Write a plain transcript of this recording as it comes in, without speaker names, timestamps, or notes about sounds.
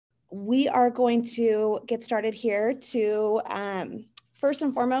We are going to get started here to first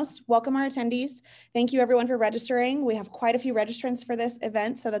and foremost, welcome our attendees. Thank you everyone for registering. We have quite a few registrants for this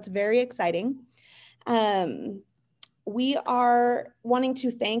event, so that's very exciting. We are wanting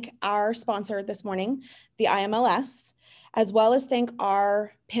to thank our sponsor this morning, the IMLS, as well as thank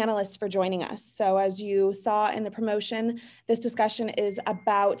our panelists for joining us. So as you saw in the promotion, this discussion is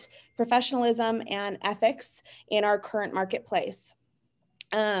about professionalism and ethics in our current marketplace.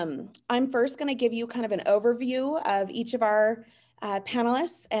 I'm first going to give you kind of an overview of each of our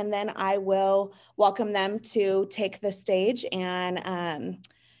panelists, and then I will welcome them to take the stage and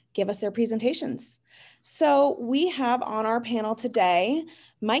give us their presentations. So we have on our panel today,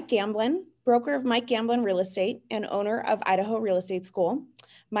 Mike Gamblin, broker of Mike Gamblin Real Estate and owner of Idaho Real Estate School.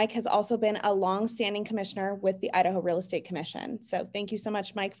 Mike has also been a long-standing commissioner with the Idaho Real Estate Commission. So thank you so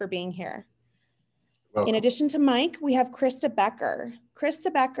much, Mike, for being here. Welcome. In addition to Mike, we have Krista Becker.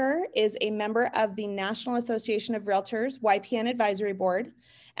 Krista Becker is a member of the National Association of Realtors YPN Advisory Board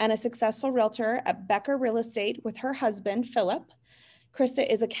and a successful realtor at Becker Real Estate with her husband, Philip. Krista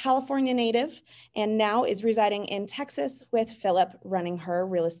is a California native and now is residing in Texas with Philip running her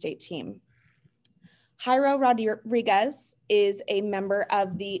real estate team. Jairo Rodriguez is a member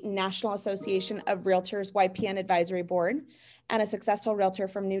of the National Association of Realtors YPN Advisory Board and a successful realtor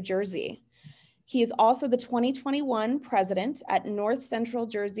from New Jersey. He is also the 2021 president at North Central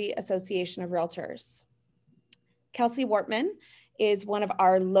Jersey Association of Realtors. Kelsey Wartman is one of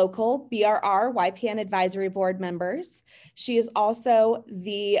our local BRR YPN Advisory Board members. She is also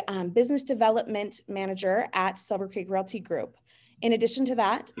the business development manager at Silver Creek Realty Group. In addition to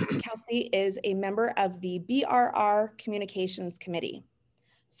that, Kelsey is a member of the BRR Communications Committee.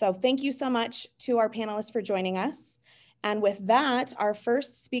 So thank you so much to our panelists for joining us. And with that, our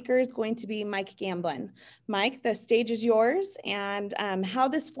first speaker is going to be Mike Gamblin. Mike, the stage is yours. And how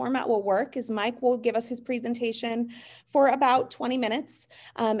this format will work is Mike will give us his presentation for about 20 minutes.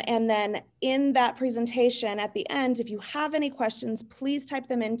 And then in that presentation at the end, if you have any questions, please type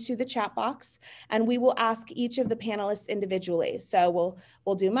them into the chat box and we will ask each of the panelists individually. So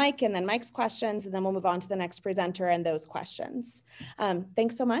we'll do Mike and then Mike's questions, and then we'll move on to the next presenter and those questions.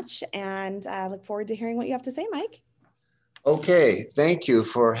 Thanks so much. And I look forward to hearing what you have to say, Mike. Okay, thank you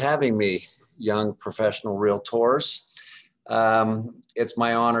for having me, young professional realtors. It's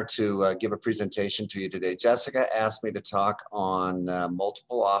my honor to give a presentation to you today. Jessica asked me to talk on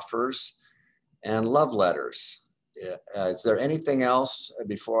multiple offers and love letters. Is there anything else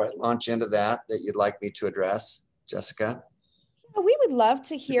before I launch into that you'd like me to address, Jessica? We would love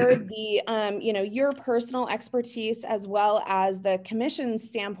to hear the, your personal expertise as well as the commission's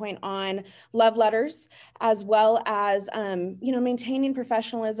standpoint on love letters, as well as, maintaining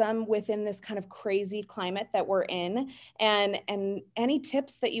professionalism within this kind of crazy climate that we're in, and any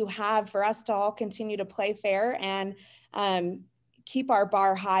tips that you have for us to all continue to play fair and keep our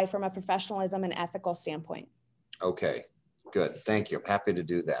bar high from a professionalism and ethical standpoint. Okay, good. Thank you. Happy to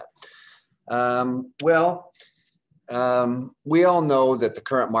do that. We all know that the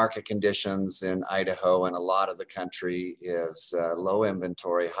current market conditions in Idaho and a lot of the country is low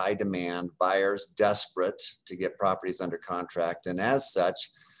inventory, high demand, buyers desperate to get properties under contract. And as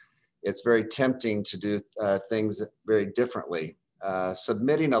such, it's very tempting to do things very differently.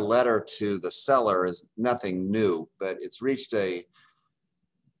 Submitting a letter to the seller is nothing new, but it's reached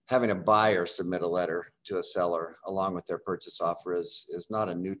having a buyer submit a letter to a seller along with their purchase offer is not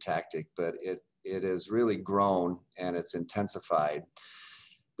a new tactic, but it has really grown and it's intensified.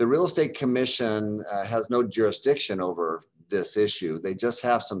 The Real Estate Commission has no jurisdiction over this issue. They just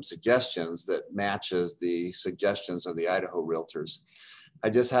have some suggestions that matches the suggestions of the Idaho Realtors.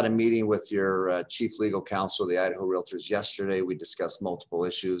 I just had a meeting with your Chief Legal Counsel of the Idaho Realtors yesterday. We discussed multiple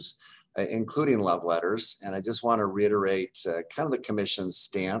issues, including love letters. And I just want to reiterate kind of the Commission's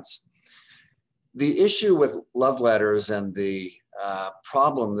stance. The issue with love letters and the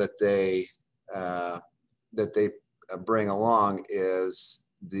problem that they bring along is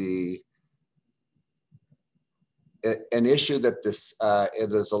an issue that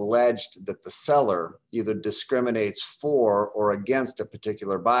it is alleged that the seller either discriminates for or against a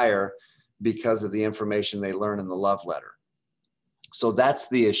particular buyer because of the information they learn in the love letter. So that's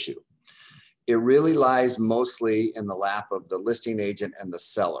the issue. It really lies mostly in the lap of the listing agent and the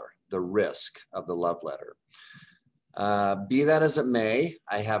seller, the risk of the love letter. Be that as it may,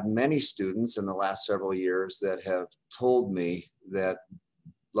 I have many students in the last several years that have told me that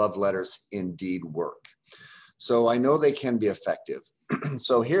love letters indeed work. So I know they can be effective.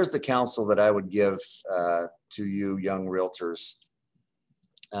 So here's the counsel that I would give to you young realtors.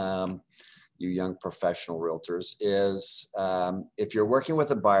 you young professional realtors, is if you're working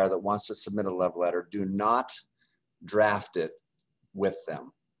with a buyer that wants to submit a love letter, do not draft it with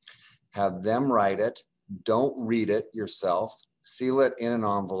them. Have them write it. Don't read it yourself. Seal it in an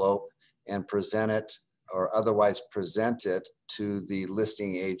envelope and present it, or otherwise present it to the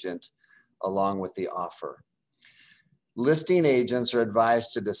listing agent along with the offer. Listing agents are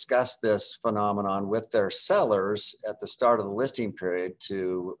advised to discuss this phenomenon with their sellers at the start of the listing period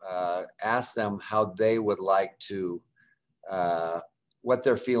to ask them how they would like to, what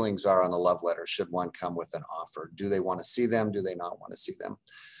their feelings are on the love letter should one come with an offer. Do they want to see them? Do they not want to see them?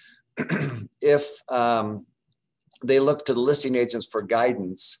 If they look to the listing agents for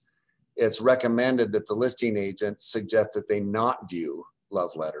guidance, it's recommended that the listing agent suggest that they not view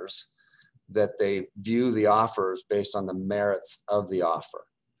love letters, that they view the offers based on the merits of the offer.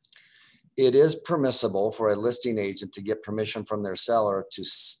 It is permissible for a listing agent to get permission from their seller to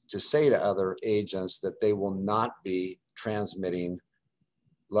say to other agents that they will not be transmitting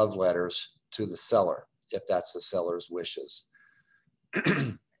love letters to the seller if that's the seller's wishes.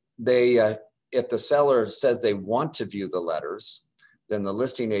 If the seller says they want to view the letters, then the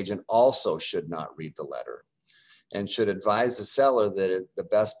listing agent also should not read the letter and should advise the seller that the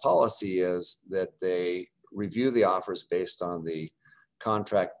best policy is that they review the offers based on the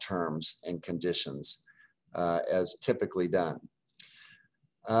contract terms and conditions as typically done.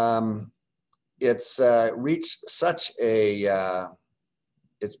 It's reached such a,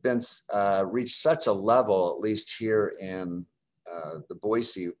 it's been reached such a level, at least here in the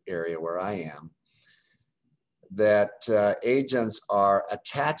Boise area where I am, that agents are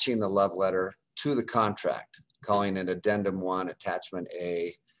attaching the love letter to the contract, calling it Addendum 1, Attachment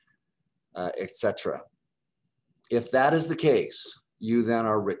A, etc. If that is the case, you then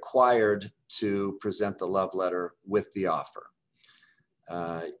are required to present the love letter with the offer.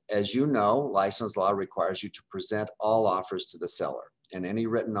 As you know, license law requires you to present all offers to the seller, and any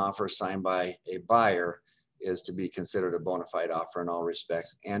written offer signed by a buyer is to be considered a bona fide offer in all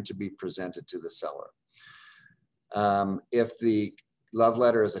respects and to be presented to the seller. If the love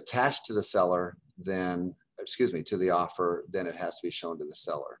letter is attached to the seller, then, excuse me, to the offer, then it has to be shown to the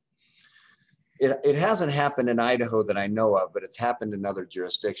seller. It hasn't happened in Idaho that I know of, but it's happened in other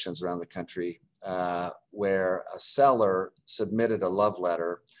jurisdictions around the country where a seller submitted a love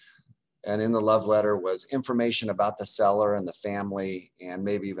letter, and in the love letter was information about the seller and the family, and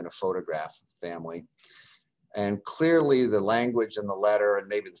maybe even a photograph of the family. And clearly the language in the letter and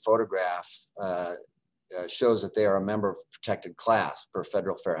maybe the photograph shows that they are a member of a protected class per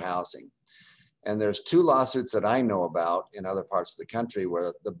federal fair housing. And there's 2 lawsuits that I know about in other parts of the country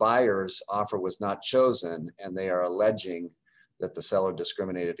where the buyer's offer was not chosen and they are alleging that the seller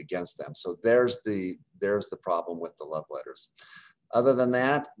discriminated against them. So there's the problem with the love letters. Other than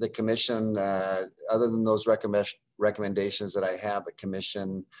that, the commission, other than those recommendations that I have, the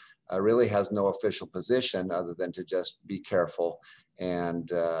commission really has no official position other than to just be careful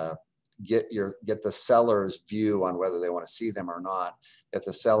and get the seller's view on whether they want to see them or not. If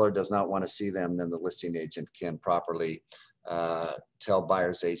the seller does not want to see them, then the listing agent can properly tell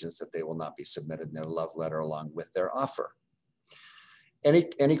buyer's agents that they will not be submitting their love letter along with their offer.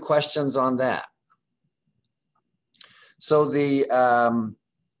 Any questions on that? So the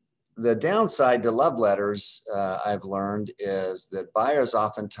downside to love letters, I've learned, is that buyers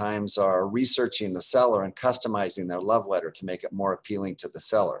oftentimes are researching the seller and customizing their love letter to make it more appealing to the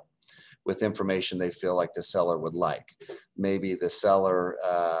seller with information they feel like the seller would like. Maybe the seller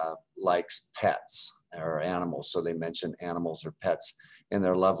likes pets or animals, so they mention animals or pets in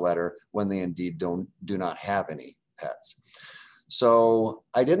their love letter when they indeed do not have any pets. So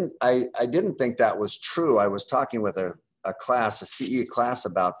I didn't think that was true. I was talking with a CE class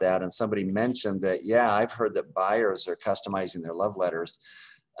about that, and somebody mentioned that, yeah, I've heard that buyers are customizing their love letters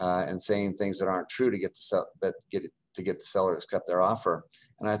and saying things that aren't true to get the seller to accept their offer.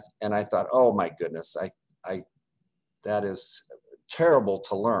 And I thought, oh my goodness, that is terrible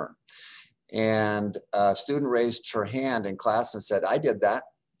to learn. And a student raised her hand in class and said, I did that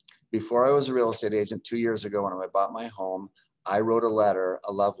before I was a real estate agent 2 years ago when I bought my home. I wrote a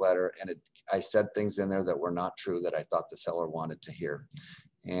love letter, and I said things in there that were not true that I thought the seller wanted to hear.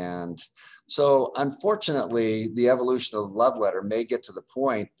 And so unfortunately, the evolution of the love letter may get to the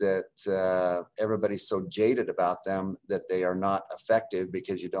point that everybody's so jaded about them that they are not effective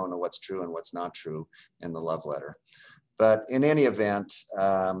because you don't know what's true and what's not true in the love letter. But in any event,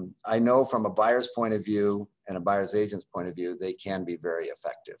 I know from a buyer's point of view and a buyer's agent's point of view, they can be very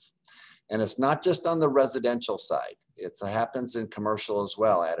effective. And it's not just on the residential side. It happens in commercial as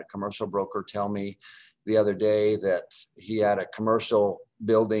well. I had a commercial broker tell me the other day that he had a commercial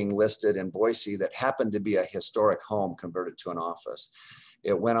building listed in Boise that happened to be a historic home converted to an office.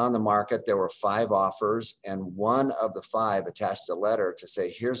 It went on the market. There were 5 offers, and one of the 5 attached a letter to say,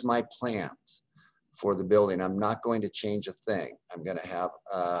 here's my plans for the building. I'm not going to change a thing. I'm going to have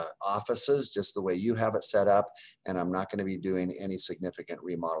offices just the way you have it set up, and I'm not going to be doing any significant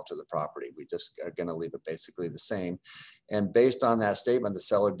remodel to the property. We just are going to leave it basically the same. And based on that statement, the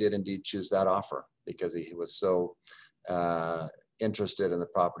seller did indeed choose that offer because he was so interested in the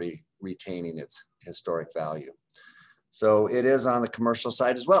property retaining its historic value. So it is on the commercial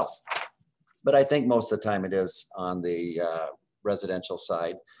side as well, but I think most of the time it is on the residential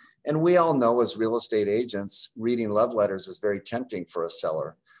side. And we all know as real estate agents, reading love letters is very tempting for a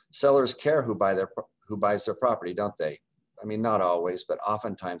seller. Sellers care who buys their property, don't they? I mean, not always, but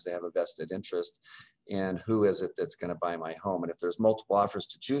oftentimes they have a vested interest in who is it that's going to buy my home. And if there's multiple offers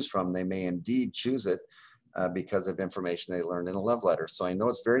to choose from, they may indeed choose it because of information they learned in a love letter. So I know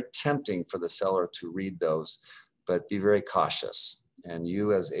it's very tempting for the seller to read those, but be very cautious. And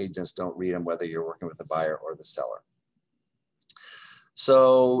you as agents don't read them whether you're working with the buyer or the seller.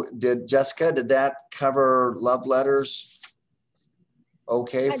 So Jessica, did that cover love letters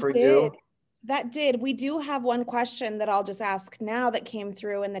okay for you? That did. We do have one question that I'll just ask now that came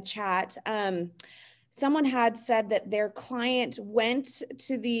through in the chat. Someone had said that their client went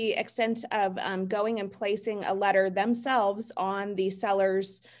to the extent of going and placing a letter themselves on the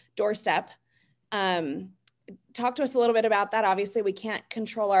seller's doorstep. Talk to us a little bit about that. Obviously, we can't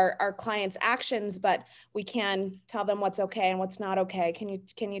control our clients' actions, but we can tell them what's okay and what's not okay.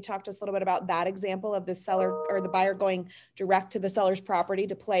 Can you talk to us a little bit about that example of the seller or the buyer going direct to the seller's property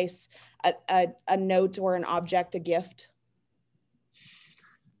to place a note or an object, a gift?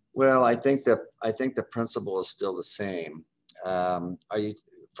 Well, I think the principle is still the same. Are you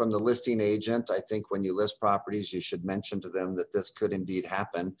from the listing agent? I think when you list properties, you should mention to them that this could indeed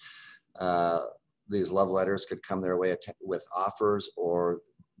happen. These love letters could come their way with offers, or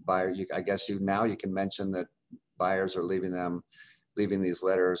buyer. I guess you can mention that buyers are leaving these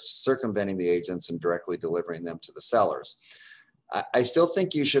letters, circumventing the agents and directly delivering them to the sellers. I still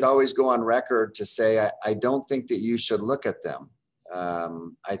think you should always go on record to say, I don't think that you should look at them.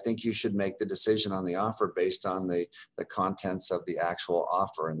 I think you should make the decision on the offer based on the contents of the actual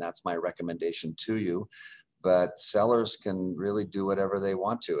offer. And that's my recommendation to you. But sellers can really do whatever they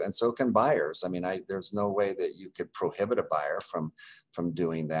want to, and so can buyers. I mean, there's no way that you could prohibit a buyer from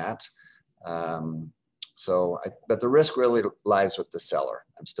doing that. But the risk really lies with the seller.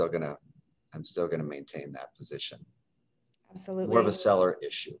 I'm still gonna maintain that position. Absolutely. More of a seller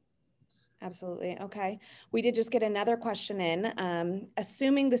issue. Absolutely. Okay. We did just get another question in.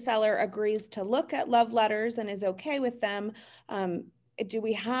 Assuming the seller agrees to look at love letters and is okay with them, do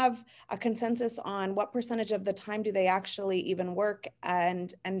we have a consensus on what percentage of the time do they actually even work,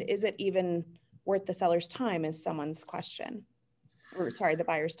 and is it even worth the seller's time is someone's question, or sorry, the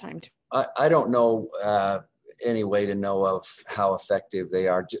buyer's time. I don't know any way to know of how effective they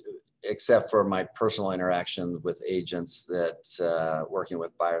are, except for my personal interaction with agents that working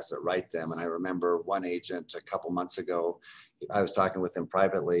with buyers that write them. And I remember one agent a couple months ago, I was talking with him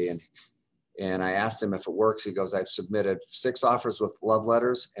privately, and I asked him if it works. He goes, I've submitted 6 offers with love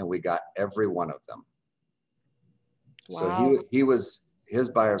letters and we got every one of them. Wow. So his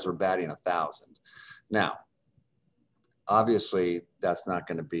buyers were batting 1,000. Now, obviously that's not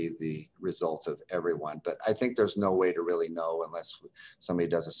going to be the result of everyone, but I think there's no way to really know unless somebody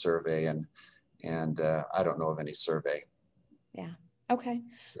does a survey, and I don't know of any survey. Yeah. Okay,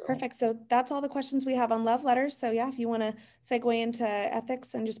 perfect. So that's all the questions we have on love letters. So yeah, if you want to segue into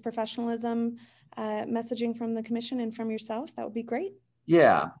ethics and just professionalism messaging from the commission and from yourself, that would be great.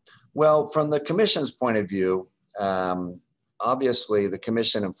 Yeah. Well, from the commission's point of view, obviously the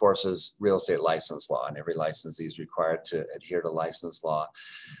commission enforces real estate license law, and every licensee is required to adhere to license law.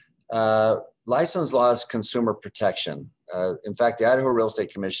 License law is consumer protection. In fact, the Idaho Real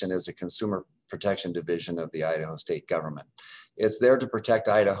Estate Commission is a consumer protection division of the Idaho state government. It's there to protect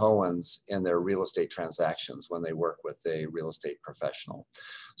Idahoans in their real estate transactions when they work with a real estate professional.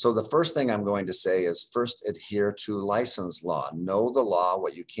 So the first thing I'm going to say is first adhere to license law. Know the law,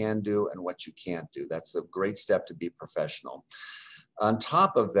 what you can do and what you can't do. That's a great step to be professional. On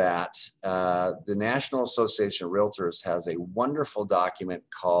top of that, the National Association of Realtors has a wonderful document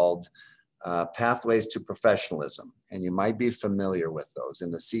called Pathways to Professionalism, and you might be familiar with those.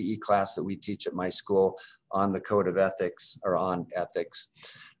 In the CE class that we teach at my school on the code of ethics, or on ethics,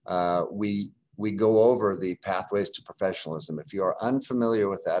 we we go over the pathways to professionalism. If you are unfamiliar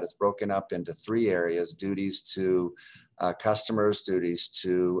with that, it's broken up into 3 areas: duties to customers, duties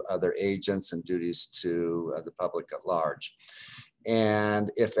to other agents, and duties to the public at large.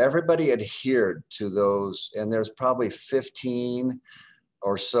 And if everybody adhered to those, and there's probably 15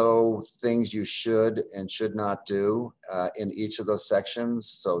 or so things you should and should not do in each of those sections.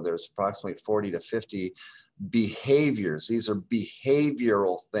 So there's approximately 40 to 50 behaviors. These are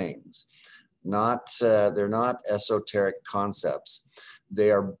behavioral things, they're not esoteric concepts.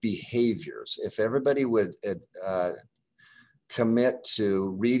 They are behaviors. If everybody would commit to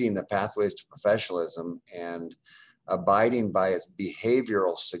reading the Pathways to Professionalism and abiding by its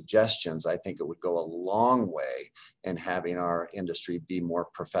behavioral suggestions, I think it would go a long way in having our industry be more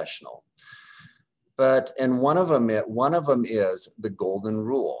professional. And one of them is the golden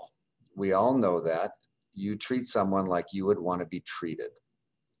rule. We all know that you treat someone like you would want to be treated.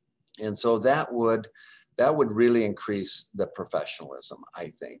 And so that would really increase the professionalism,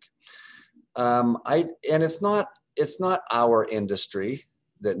 I think. And it's not our industry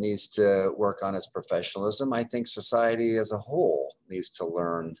that needs to work on its professionalism. I think society as a whole needs to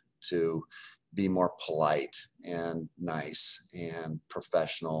learn to be more polite and nice and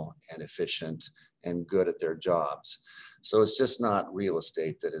professional and efficient and good at their jobs. So it's just not real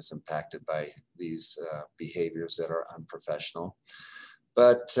estate that is impacted by these behaviors that are unprofessional.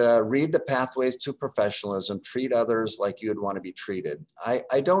 But read the Pathways to Professionalism, treat others like you'd want to be treated.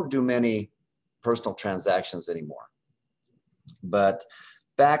 I don't do many personal transactions anymore, but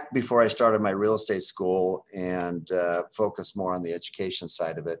back before I started my real estate school and focused more on the education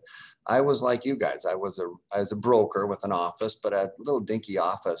side of it, I was like you guys. I was a broker with an office, but a little dinky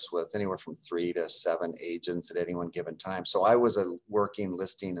office with anywhere from 3 to 7 agents at any one given time. So I was a working,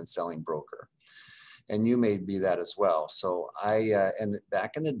 listing, and selling broker. And you may be that as well. So and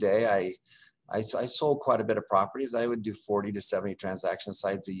back in the day, I sold quite a bit of properties. I would do 40 to 70 transaction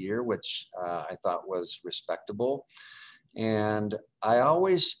sites a year, which I thought was respectable. And I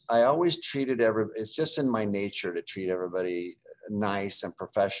always treated it's just in my nature to treat everybody nice and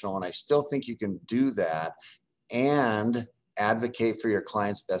professional. And I still think you can do that and advocate for your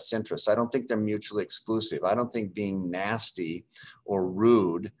client's best interests. I don't think they're mutually exclusive. I don't think being nasty or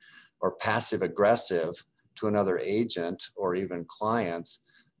rude or passive aggressive to another agent or even clients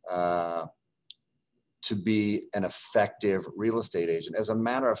to be an effective real estate agent. As a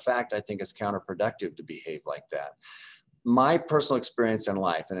matter of fact, I think it's counterproductive to behave like that. My personal experience in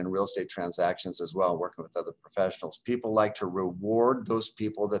life and in real estate transactions as well, working with other professionals, people like to reward those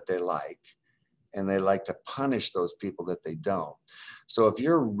people that they like, and they like to punish those people that they don't. So if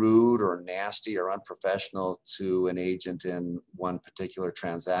you're rude or nasty or unprofessional to an agent in one particular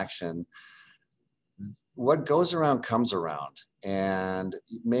transaction, what goes around comes around. And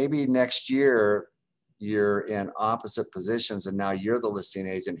maybe next year, you're in opposite positions and now you're the listing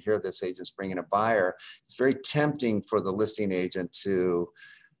agent. Here, this agent's bringing a buyer. It's very tempting for the listing agent to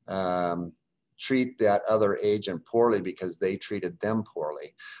treat that other agent poorly because they treated them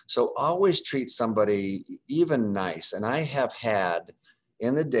poorly. So always treat somebody even nice. And I have had,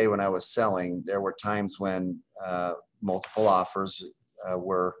 in the day when I was selling, there were times when multiple offers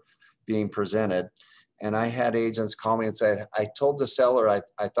were being presented. And I had agents call me and say, I told the seller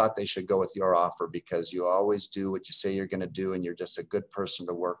I thought they should go with your offer because you always do what you say you're going to do and you're just a good person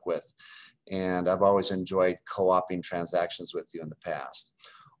to work with. And I've always enjoyed co-oping transactions with you in the past.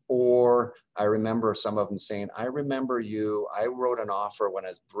 Or I remember some of them saying, I remember you, I wrote an offer when I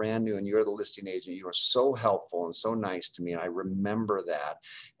was brand new and you're the listing agent. You were so helpful and so nice to me. And I remember that.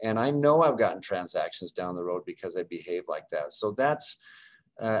 And I know I've gotten transactions down the road because I behave like that. So that's,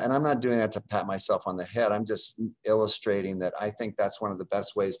 and I'm not doing that to pat myself on the head. I'm just illustrating that I think that's one of the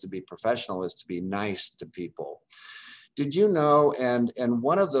best ways to be professional is to be nice to people. Did you know, and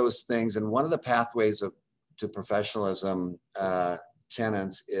one of those things, and one of the pathways to professionalism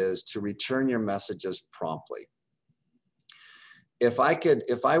tenets is to return your messages promptly. If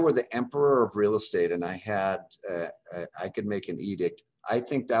I were the emperor of real estate and I could make an edict, I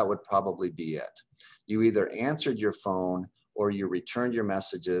think that would probably be it. You either answered your phone or you returned your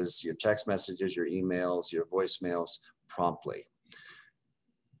messages, your text messages, your emails, your voicemails promptly.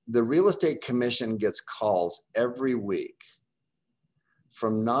 The Real Estate Commission gets calls every week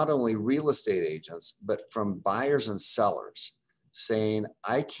from not only real estate agents, but from buyers and sellers saying,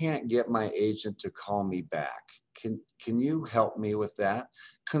 I can't get my agent to call me back. Can you help me with that?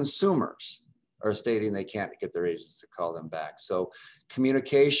 Consumers are stating they can't get their agents to call them back. So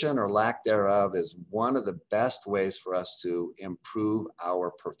communication or lack thereof is one of the best ways for us to improve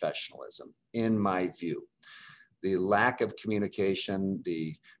our professionalism, in my view. the lack of communication,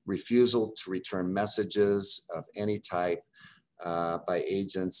 the refusal to return messages of any type by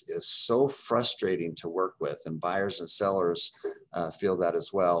agents is so frustrating to work with, and buyers and sellers feel that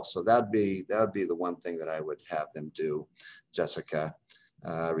as well. So that'd be the one thing that I would have them do, Jessica,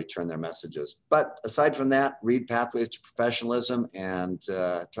 return their messages. But aside from that, read Pathways to Professionalism and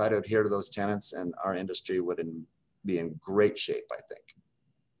try to adhere to those tenets, and our industry would be in great shape, I think.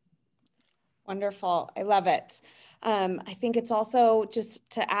 Wonderful. I love it. I think it's also, just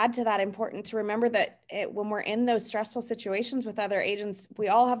to add to that, important to remember that when we're in those stressful situations with other agents, we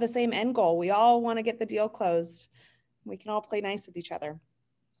all have the same end goal. We all want to get the deal closed. We can all play nice with each other.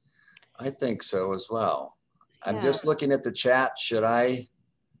 I think so as well. I'm Yeah. just looking at the chat. Should I?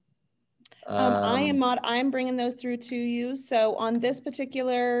 I'm bringing those through to you. So on this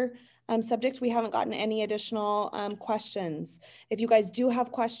particular subject, we haven't gotten any additional questions. If you guys do have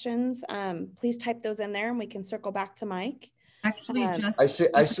questions, please type those in there and we can circle back to Mike. Actually, I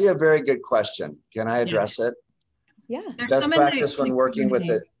see a very good question. Can I address it? Yeah. Best practice when working with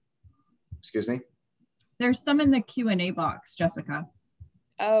it. Excuse me? There's some in the Q&A box, Jessica.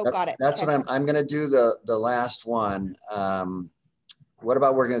 Oh, got it. That's okay. what I'm going to do the last one. What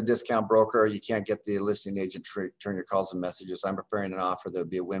about working with a discount broker? You can't get the listing agent to return your calls and messages. I'm preparing an offer that would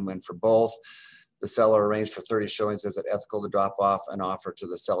be a win-win for both. The seller arranged for 30 showings. Is it ethical to drop off an offer to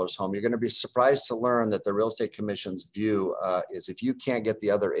the seller's home? You're going to be surprised to learn that the real estate commission's view is if you can't get the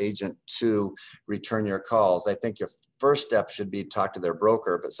other agent to return your calls, I think your first step should be talk to their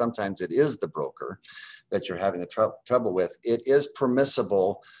broker, but sometimes it is the broker that you're having the trouble with. It is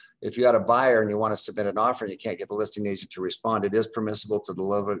permissible. If you had a buyer and you want to submit an offer and you can't get the listing agent to respond, it is permissible to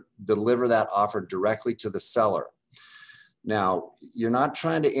deliver that offer directly to the seller. Now, you're not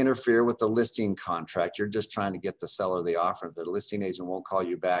trying to interfere with the listing contract. You're just trying to get the seller the offer. If the listing agent won't call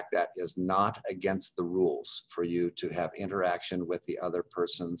you back, that is not against the rules for you to have interaction with the other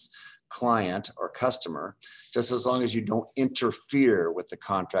person's client or customer, just as long as you don't interfere with the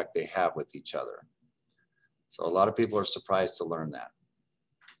contract they have with each other. So a lot of people are surprised to learn that.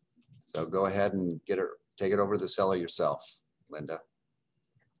 So go ahead and take it over to the seller yourself, Linda.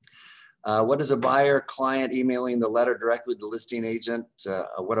 What is a buyer client emailing the letter directly to the listing agent?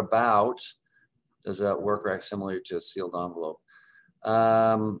 What about, does that work or act similar to a sealed envelope?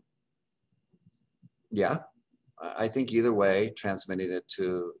 Yeah, I think either way, transmitting it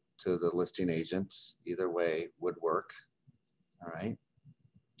to the listing agent, either way would work. All right.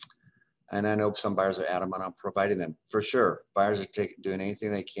 And I know some buyers are adamant on providing them. For sure, buyers are doing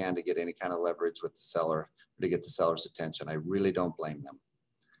anything they can to get any kind of leverage with the seller, or to get the seller's attention. I really don't blame them.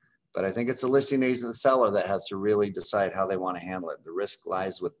 But I think it's the listing agent and the seller that has to really decide how they want to handle it. The risk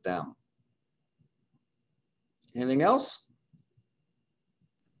lies with them. Anything else?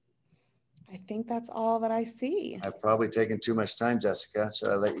 I think that's all that I see. I've probably taken too much time, Jessica. Should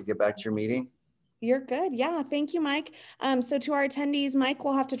I let you get back to your meeting? You're good. Yeah. Thank you, Mike. So to our attendees, Mike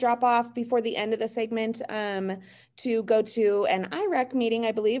will have to drop off before the end of the segment to go to an IREC meeting,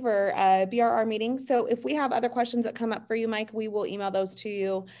 I believe, or a BRR meeting. So if we have other questions that come up for you, Mike, we will email those to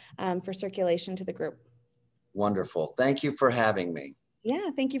you for circulation to the group. Wonderful. Thank you for having me.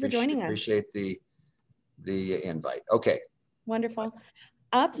 Yeah. Thank you for joining us. Appreciate the invite. Okay. Wonderful.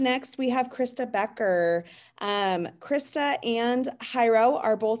 Up next, we have Krista Becker. Krista and Jairo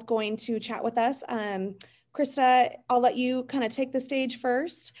are both going to chat with us. Krista, I'll let you kind of take the stage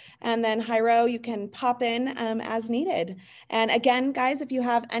first, and then Jairo, you can pop in as needed. And again, guys, if you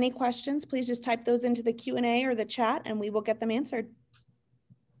have any questions, please just type those into the Q&A or the chat, and we will get them answered.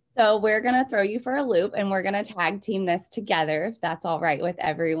 So we're going to throw you for a loop, and we're going to tag team this together, if that's all right with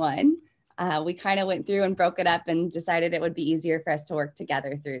everyone. We kind of went through and broke it up and decided it would be easier for us to work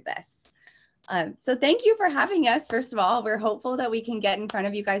together through this. So thank you for having us. First of all, we're hopeful that we can get in front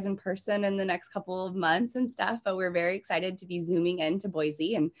of you guys in person in the next couple of months and stuff, but we're very excited to be zooming into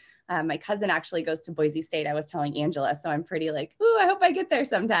Boise. And my cousin actually goes to Boise State, I was telling Angela, so I'm pretty like, ooh, I hope I get there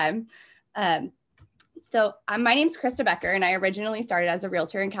sometime. So my name's Krista Becker, and I originally started as a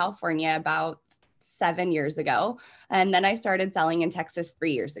realtor in California about 7 years ago. And then I started selling in Texas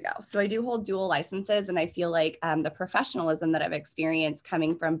 3 years ago. So I do hold dual licenses, and I feel like the professionalism that I've experienced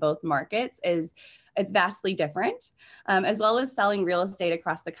coming from both markets it's vastly different, as well as selling real estate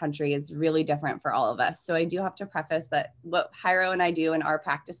across the country is really different for all of us. So I do have to preface that what Jairo and I do in our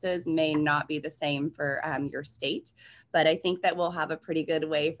practices may not be the same for your state, but I think that we'll have a pretty good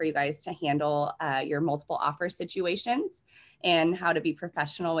way for you guys to handle your multiple offer situations and how to be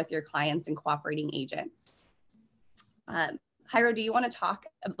professional with your clients and cooperating agents. Jairo, do you want to talk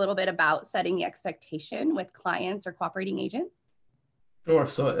a little bit about setting the expectation with clients or cooperating agents? Sure.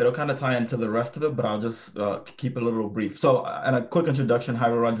 So it'll kind of tie into the rest of it, but I'll just keep it a little brief. So, and a quick introduction,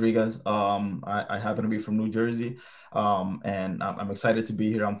 Jairo Rodriguez. I happen to be from New Jersey, and I'm excited to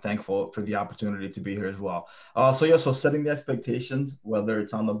be here. I'm thankful for the opportunity to be here as well. So setting the expectations, whether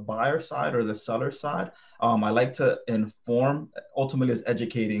it's on the buyer side or the seller side, I like to inform, ultimately is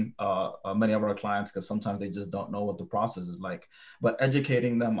educating many of our clients, because sometimes they just don't know what the process is like, but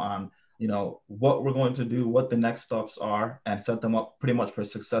educating them on what we're going to do, what the next steps are, and set them up pretty much for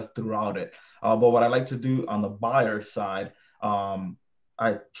success throughout it. But what I like to do on the buyer side,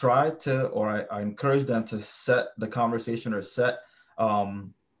 I try to, or I encourage them to set the conversation or set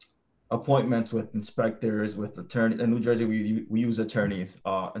appointments with inspectors, with attorneys. In New Jersey, we use attorneys,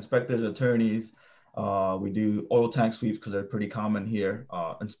 inspectors, attorneys. We do oil tank sweeps because they're pretty common here.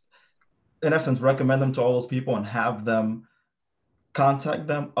 In essence, recommend them to all those people and have them contact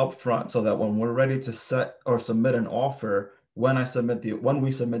them up front, so that when we're ready to set or submit an offer, when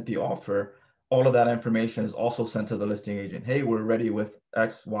we submit the offer, all of that information is also sent to the listing agent. Hey, we're ready with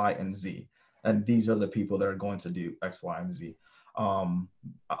X, Y, and Z. And these are the people that are going to do X, Y, and Z.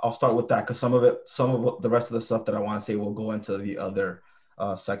 I'll start with that because some of the rest of the stuff that I want to say will go into the other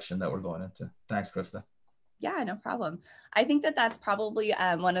section that we're going into. Thanks, Krista. Yeah, no problem. I think that that's probably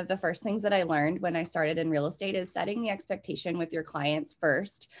one of the first things that I learned when I started in real estate is setting the expectation with your clients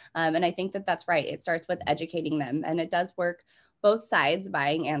first. And I think that that's right. It starts with educating them, and it does work both sides,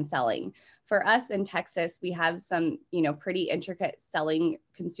 buying and selling. For us in Texas, we have some, pretty intricate selling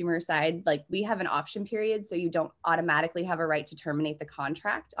consumer side. Like we have an option period, so you don't automatically have a right to terminate the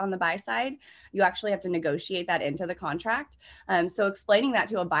contract on the buy side. You actually have to negotiate that into the contract. So explaining that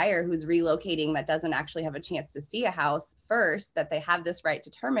to a buyer who's relocating that doesn't actually have a chance to see a house first, that they have this right to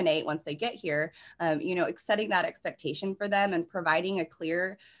terminate once they get here, setting that expectation for them and providing a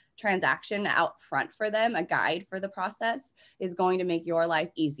clear transaction out front for them, a guide for the process, is going to make your life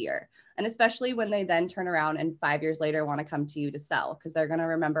easier. And especially when they then turn around and 5 years later want to come to you to sell, because they're going to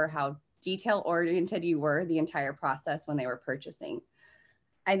remember how detail oriented you were the entire process when they were purchasing.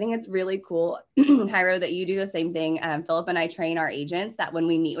 I think it's really cool, Jairo, that you do the same thing. Philip and I train our agents that when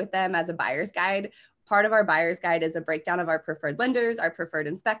we meet with them as a buyer's guide, part of our buyer's guide is a breakdown of our preferred lenders, our preferred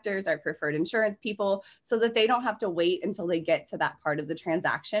inspectors, our preferred insurance people, so that they don't have to wait until they get to that part of the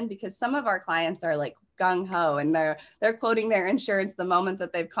transaction, because some of our clients are like gung-ho and they're quoting their insurance the moment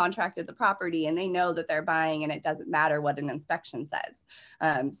that they've contracted the property, and they know that they're buying and it doesn't matter what an inspection says.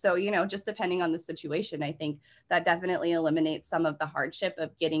 So, just depending on the situation, I think that definitely eliminates some of the hardship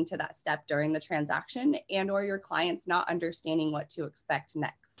of getting to that step during the transaction and or your clients not understanding what to expect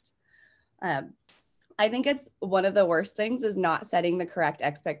next. I think it's one of the worst things is not setting the correct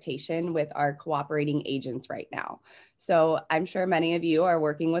expectation with our cooperating agents right now. So I'm sure many of you are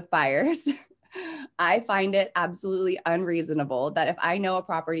working with buyers. I find it absolutely unreasonable that if I know a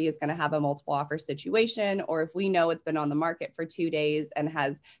property is going to have a multiple offer situation, or if we know it's been on the market for 2 days and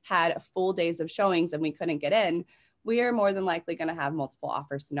has had full days of showings and we couldn't get in, we are more than likely going to have multiple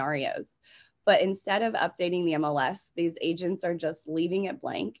offer scenarios. But instead of updating the MLS, these agents are just leaving it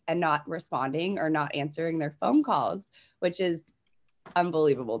blank and not responding or not answering their phone calls, which is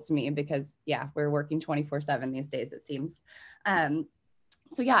unbelievable to me because, yeah, we're working 24/7 these days, it seems.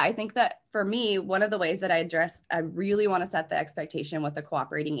 So yeah, I think that for me, one of the ways that I really want to set the expectation with a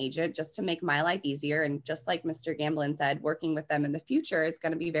cooperating agent just to make my life easier. And just like Mr. Gamblin said, working with them in the future is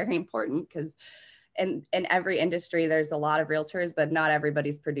going to be very important because in every industry, there's a lot of realtors, but not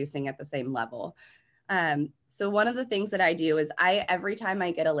everybody's producing at the same level. So one of the things that I do is every time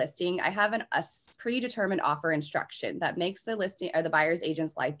I get a listing, I have a predetermined offer instruction that makes the listing or the buyer's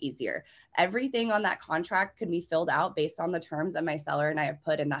agent's life easier. Everything on that contract can be filled out based on the terms that my seller and I have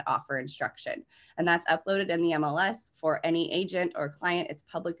put in that offer instruction. And that's uploaded in the MLS for any agent or client. It's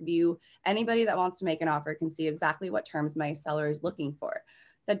public view. Anybody that wants to make an offer can see exactly what terms my seller is looking for.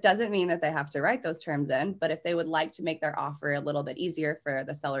 That doesn't mean that they have to write those terms in, but if they would like to make their offer a little bit easier for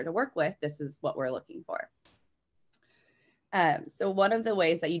the seller to work with, this is what we're looking for. So one of the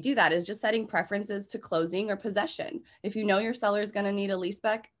ways that you do that is just setting preferences to closing or possession. If you know your seller is going to need a lease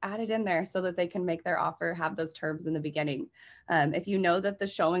spec, add it in there so that they can make their offer, have those terms in the beginning. If you know that the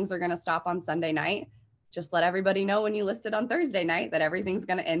showings are going to stop on Sunday night, just let everybody know when you list it on Thursday night that everything's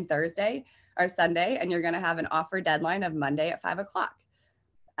going to end Thursday or Sunday, and you're going to have an offer deadline of Monday at 5 o'clock.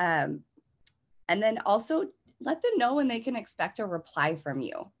 And then also let them know when they can expect a reply from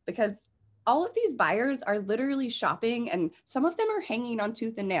you, because all of these buyers are literally shopping and some of them are hanging on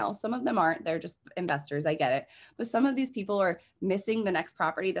tooth and nail. Some of them aren't, they're just investors. I get it. But some of these people are missing the next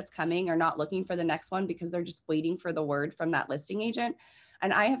property that's coming or not looking for the next one because they're just waiting for the word from that listing agent.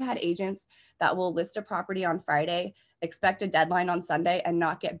 And I have had agents that will list a property on Friday, expect a deadline on Sunday, and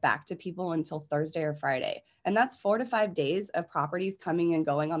not get back to people until Thursday or Friday. And that's 4 to 5 days of properties coming and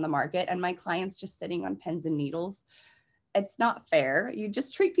going on the market, and my clients just sitting on pins and needles. It's not fair. You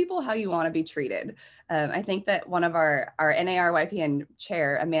just treat people how you want to be treated. I think that one of our NARYPN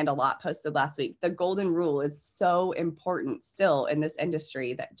chair, Amanda Lott, posted last week, the golden rule is so important still in this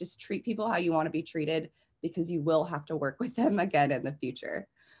industry, that just treat people how you want to be treated, because you will have to work with them again in the future.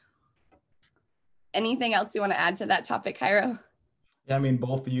 Anything else you want to add to that topic, Jairo? Yeah, I mean,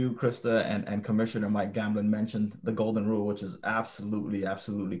 both you, Krista, and Commissioner Mike Gamblin mentioned the golden rule, which is absolutely,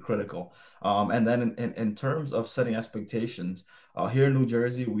 absolutely critical. And then in terms of setting expectations, here in New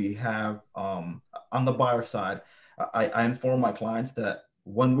Jersey, we have, on the buyer side, I inform my clients that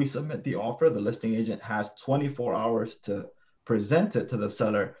when we submit the offer, the listing agent has 24 hours to present it to the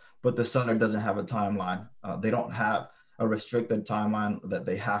seller, but the seller doesn't have a timeline. They don't have a restricted timeline that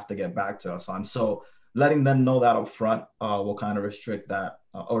they have to get back to us on. So letting them know that up front will kind of restrict that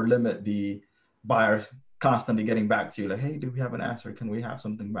or limit the buyers constantly getting back to you like, hey, do we have an answer? Can we have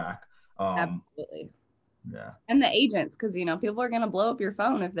something back? Absolutely. Yeah. And the agents, because, people are going to blow up your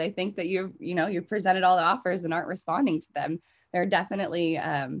phone if they think that you've presented all the offers and aren't responding to them. They're definitely,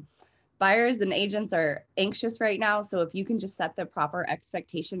 buyers and agents are anxious right now. So if you can just set the proper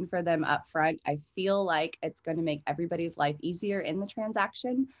expectation for them up front, I feel like it's going to make everybody's life easier in the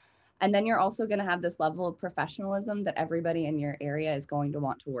transaction. And then you're also going to have this level of professionalism that everybody in your area is going to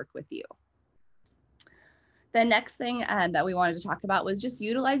want to work with you. The next thing that we wanted to talk about was just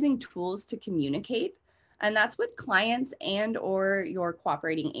utilizing tools to communicate. And that's with clients and or your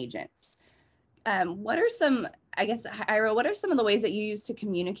cooperating agents. What are some, I guess, Jairo, what are some of the ways that you use to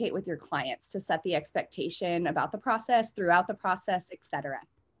communicate with your clients to set the expectation about the process, throughout the process, et cetera?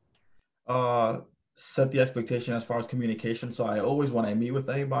 Set the expectation as far as communication. So I always, when I meet with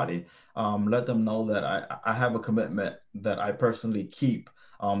anybody, let them know that I have a commitment that I personally keep.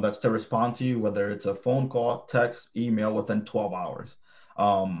 That's to respond to you, whether it's a phone call, text, email within 12 hours.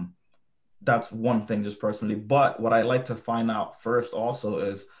 That's one thing just personally. But what I like to find out first also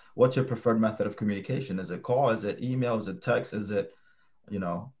is, what's your preferred method of communication? Is it call? Is it email? Is it text? Is it,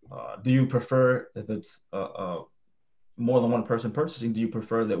 do you prefer, if it's more than one person purchasing, do you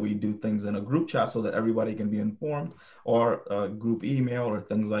prefer that we do things in a group chat so that everybody can be informed, or a group email or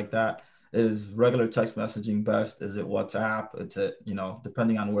things like that? Is regular text messaging best? Is it WhatsApp? It's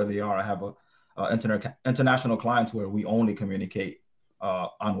depending on where they are. I have international clients where we only communicate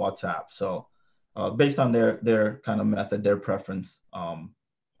on WhatsApp. So based on their kind of method, their preference,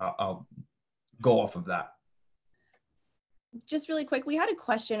 I'll go off of that. Just really quick, we had a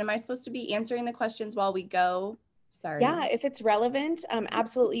question. Am I supposed to be answering the questions while we go? Sorry. Yeah, if it's relevant,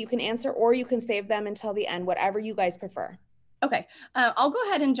 absolutely, you can answer, or you can save them until the end, whatever you guys prefer. Okay, I'll go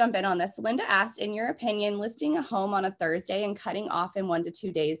ahead and jump in on this. Linda asked, in your opinion, listing a home on a Thursday and cutting off in 1 to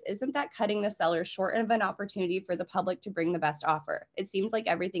 2 days, isn't that cutting the seller short of an opportunity for the public to bring the best offer? It seems like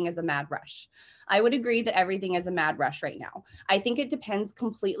everything is a mad rush. I would agree that everything is a mad rush right now. I think it depends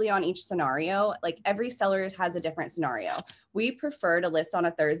completely on each scenario. Like, every seller has a different scenario. We prefer to list on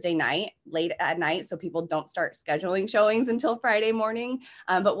a Thursday night, late at night, so people don't start scheduling showings until Friday morning.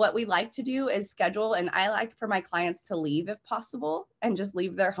 But what we like to do is schedule, and I like for my clients to leave if possible and just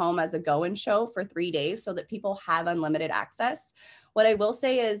leave their home as a go and show for 3 days so that people have unlimited access. What I will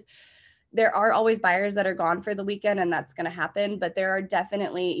say is, there are always buyers that are gone for the weekend, and that's going to happen. But there are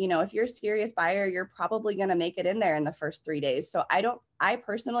definitely, if you're a serious buyer, you're probably going to make it in there in the first 3 days. So I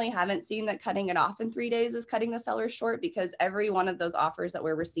personally haven't seen that cutting it off in 3 days is cutting the seller short, because every one of those offers that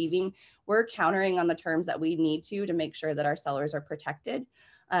we're receiving, we're countering on the terms that we need to make sure that our sellers are protected.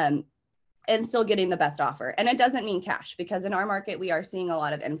 And still getting the best offer. And it doesn't mean cash, because in our market, we are seeing a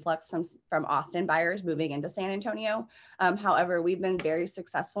lot of influx from Austin buyers moving into San Antonio. However, we've been very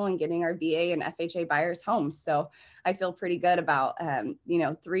successful in getting our VA and FHA buyers homes. So I feel pretty good about,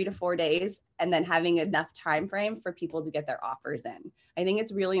 3 to 4 days, and then having enough time frame for people to get their offers in. I think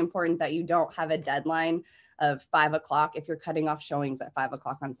it's really important that you don't have a deadline of 5 o'clock if you're cutting off showings at 5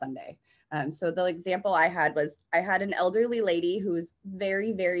 o'clock on Sunday. So the example I had was, I had an elderly lady who was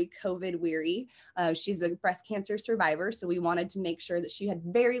very, very COVID weary. She's a breast cancer survivor. So we wanted to make sure that she had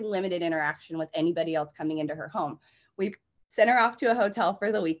very limited interaction with anybody else coming into her home. We sent her off to a hotel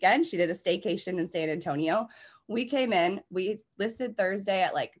for the weekend. She did a staycation in San Antonio. We came in, we listed Thursday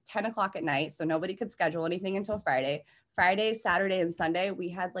at like 10 o'clock at night. So nobody could schedule anything until Friday. Friday, Saturday, and Sunday, we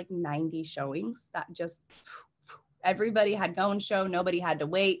had like 90 showings. That just, everybody had go and show. Nobody had to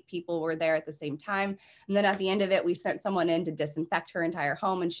wait. People were there at the same time. And then at the end of it, we sent someone in to disinfect her entire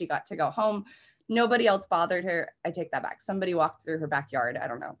home, and she got to go home. Nobody else bothered her. I take that back. Somebody walked through her backyard. I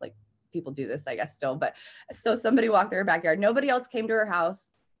don't know, like people do this, I guess still, but so somebody walked through her backyard. Nobody else came to her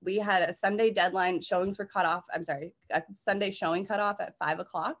house. We had a Sunday deadline. Showings were cut off. I'm sorry, a Sunday showing cut off at 5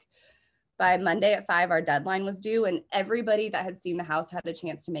 o'clock. By Monday at 5, our deadline was due, and everybody that had seen the house had a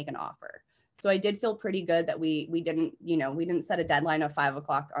chance to make an offer. So I did feel pretty good that we didn't set a deadline of 5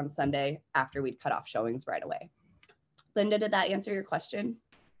 o'clock on Sunday after we'd cut off showings right away. Linda, did that answer your question?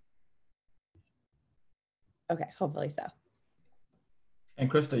 Okay, hopefully so. And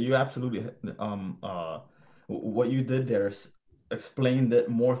Krista, you absolutely, what you did there is explained it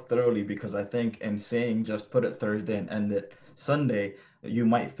more thoroughly, because I think in saying just put it Thursday and end it Sunday, you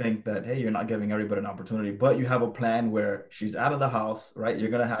might think that, hey, you're not giving everybody an opportunity, but you have a plan where she's out of the house, right? You're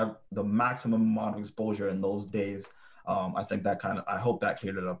going to have the maximum amount of exposure in those days. I think that I hope that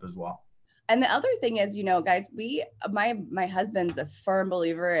cleared it up as well. And the other thing is, you know, guys, my husband's a firm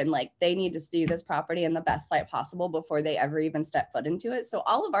believer in like, they need to see this property in the best light possible before they ever even step foot into it. So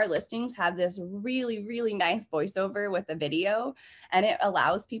all of our listings have this really, really nice voiceover with a video, and it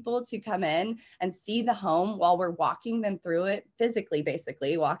allows people to come in and see the home while we're walking them through it physically,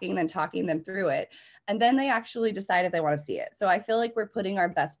 basically walking and talking them through it. And then they actually decide if they want to see it. So I feel like we're putting our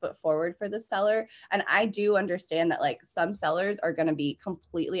best foot forward for the seller. And I do understand that like some sellers are going to be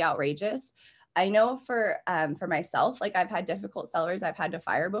completely outrageous. I know for myself, like I've had difficult sellers I've had to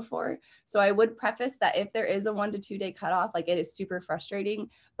fire before. So I would preface that if there is a 1 to 2 day cutoff, like it is super frustrating,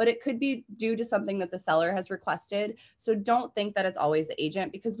 but it could be due to something that the seller has requested. So don't think that it's always the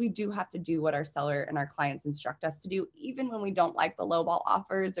agent, because we do have to do what our seller and our clients instruct us to do, even when we don't like the lowball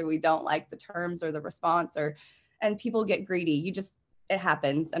offers or we don't like the terms or the response, and people get greedy. It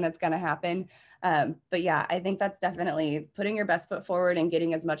happens, and it's going to happen. But yeah, I think that's definitely putting your best foot forward and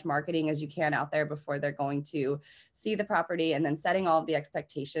getting as much marketing as you can out there before they're going to see the property, and then setting all of the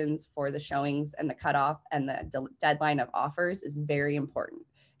expectations for the showings and the cutoff and the deadline of offers is very important.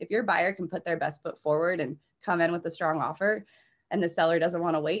 If your buyer can put their best foot forward and come in with a strong offer and the seller doesn't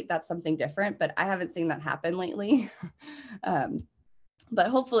want to wait, that's something different. But I haven't seen that happen lately. But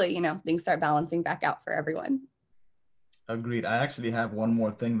hopefully, you know, things start balancing back out for everyone. Agreed. I actually have one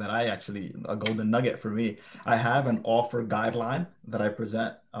more thing that a golden nugget for me. I have an offer guideline that I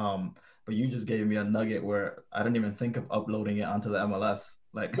present, but you just gave me a nugget where I didn't even think of uploading it onto the MLS.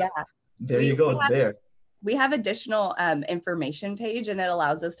 Like, yeah, there you go. We have additional information page, and it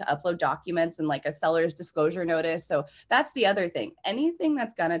allows us to upload documents and like a seller's disclosure notice. So that's the other thing. Anything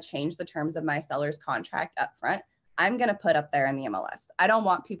that's going to change the terms of my seller's contract up front, I'm going to put up there in the MLS. I don't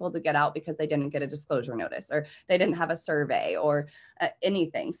want people to get out because they didn't get a disclosure notice or they didn't have a survey or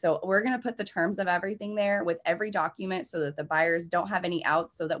anything. So we're going to put the terms of everything there with every document so that the buyers don't have any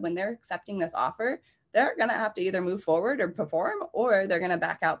outs, so that when they're accepting this offer, they're going to have to either move forward or perform, or they're going to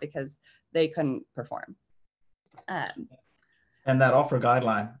back out because they couldn't perform. And that offer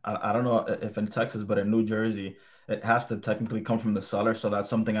guideline, I don't know if in Texas, but in New Jersey, it has to technically come from the seller. So that's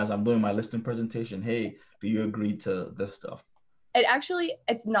something, as I'm doing my listing presentation, hey, do you agree to this stuff?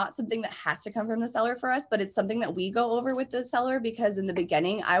 It's not something that has to come from the seller for us, but it's something that we go over with the seller, because in the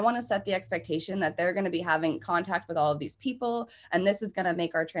beginning, I want to set the expectation that they're going to be having contact with all of these people. And this is going to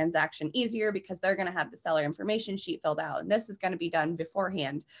make our transaction easier because they're going to have the seller information sheet filled out. And this is going to be done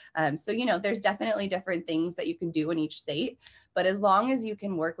beforehand. So, you know, there's definitely different things that you can do in each state, but as long as you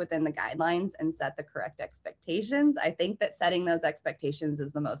can work within the guidelines and set the correct expectations, I think that setting those expectations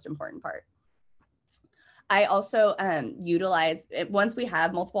is the most important part. I also utilize it once we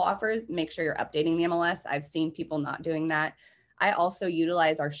have multiple offers, make sure you're updating the MLS. I've seen people not doing that. I also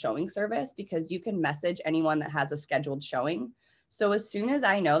utilize our showing service, because you can message anyone that has a scheduled showing. So as soon as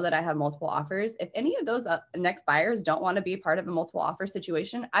I know that I have multiple offers, if any of those next buyers don't want to be part of a multiple offer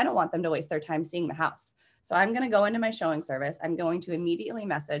situation, I don't want them to waste their time seeing the house. So I'm going to go into my showing service. I'm going to immediately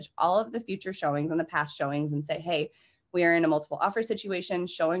message all of the future showings and the past showings and say, hey, we are in a multiple offer situation.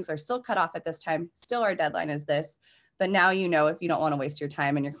 Showings are still cut off at this time. Still, our deadline is this. But now, you know, if you don't want to waste your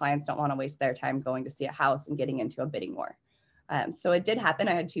time and your clients don't want to waste their time going to see a house and getting into a bidding war. So it did happen.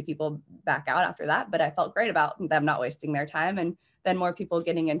 I had 2 people back out after that, but I felt great about them not wasting their time, and then more people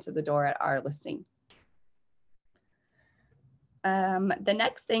getting into the door at our listing. The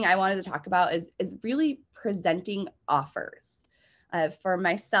next thing I wanted to talk about is really presenting offers. For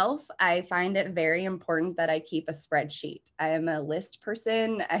myself, I find it very important that I keep a spreadsheet. I am a list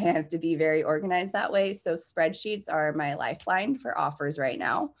person. I have to be very organized that way. So spreadsheets are my lifeline for offers right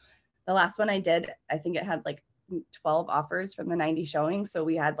now. The last one I did, I think it had like 12 offers from the 90 showings. So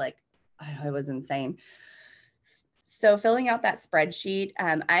we had like, I don't know, it was insane. So filling out that spreadsheet,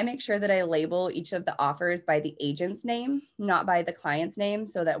 I make sure that I label each of the offers by the agent's name, not by the client's name,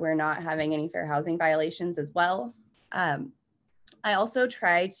 so that we're not having any fair housing violations as well. I also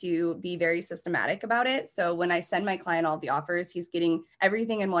try to be very systematic about it. So when I send my client all the offers, he's getting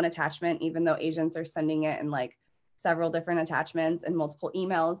everything in one attachment, even though agents are sending it in like several different attachments and multiple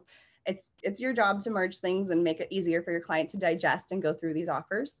emails. It's your job to merge things and make it easier for your client to digest and go through these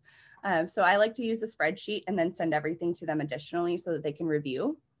offers. So I like to use a spreadsheet and then send everything to them additionally so that they can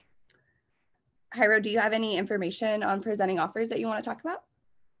review. Jairo, do you have any information on presenting offers that you want to talk about?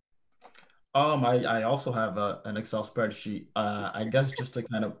 I also have an Excel spreadsheet. I guess just to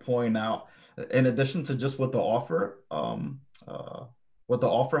kind of point out, in addition to just what the offer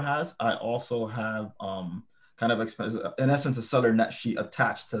has, I also have kind of expense, in essence, a seller net sheet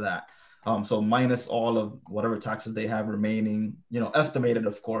attached to that. So minus all of whatever taxes they have remaining, estimated,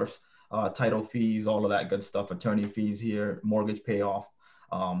 of course, title fees, all of that good stuff, attorney fees here, mortgage payoff.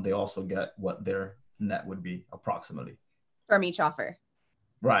 They also get what their net would be approximately. From each offer.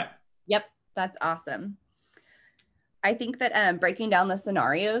 Right. Yep. That's awesome. I think that breaking down the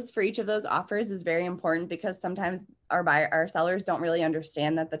scenarios for each of those offers is very important because sometimes our sellers don't really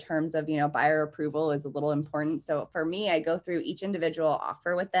understand that the terms of, buyer approval is a little important. So for me, I go through each individual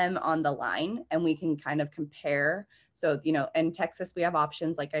offer with them on the line and we can kind of compare. So, in Texas, we have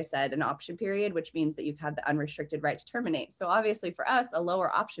options, like I said, an option period, which means that you have the unrestricted right to terminate. So obviously for us, a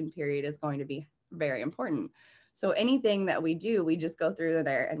lower option period is going to be very important. So anything that we do, we just go through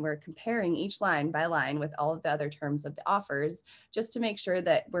there and we're comparing each line by line with all of the other terms of the offers, just to make sure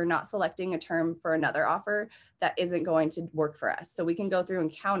that we're not selecting a term for another offer that isn't going to work for us. So we can go through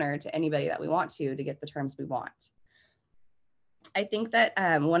and counter to anybody that we want to get the terms we want. I think that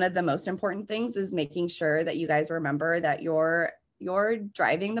one of the most important things is making sure that you guys remember that you're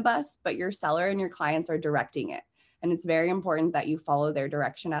driving the bus, but your seller and your clients are directing it. And it's very important that you follow their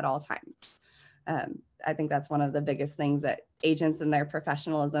direction at all times. I think that's one of the biggest things that agents and their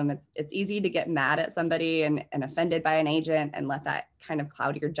professionalism, it's easy to get mad at somebody and offended by an agent and let that kind of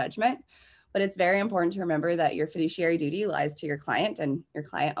cloud your judgment. But it's very important to remember that your fiduciary duty lies to your client and your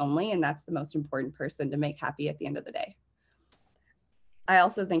client only, and that's the most important person to make happy at the end of the day. I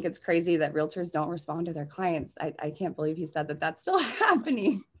also think it's crazy that realtors don't respond to their clients. I can't believe he said that that's still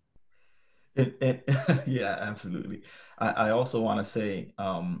happening. Yeah, absolutely. I also want to say,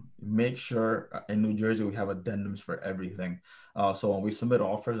 make sure in New Jersey we have addendums for everything. So when we submit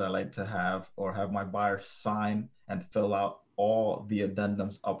offers, I like to have my buyer sign and fill out all the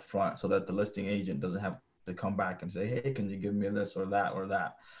addendums up front so that the listing agent doesn't have to come back and say, hey, can you give me this or that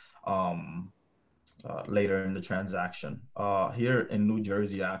later in the transaction. Here in New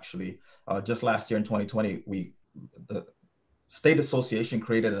Jersey, actually, just last year in 2020, the state association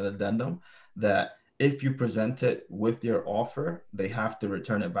created an addendum that if you present it with your offer, they have to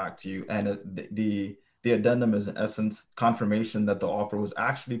return it back to you. And the addendum is in essence confirmation that the offer was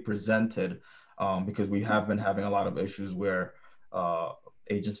actually presented, because we have been having a lot of issues where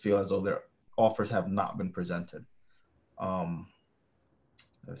agents feel as though their offers have not been presented.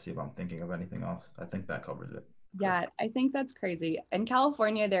 Let's see if I'm thinking of anything else. I think that covers it. Yeah, I think that's crazy. In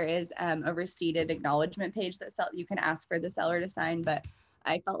California, there is a receipted acknowledgement page that you can ask for the seller to sign, but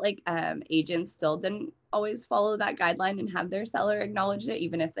I felt like agents still didn't always follow that guideline and have their seller acknowledge it,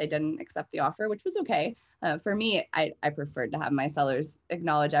 even if they didn't accept the offer, which was okay. For me, I preferred to have my sellers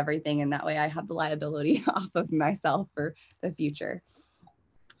acknowledge everything, and that way I have the liability off of myself for the future.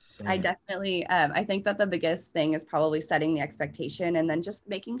 I definitely, I think that the biggest thing is probably setting the expectation and then just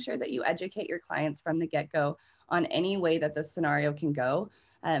making sure that you educate your clients from the get-go on any way that the scenario can go.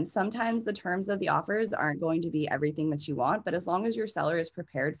 Sometimes the terms of the offers aren't going to be everything that you want, but as long as your seller is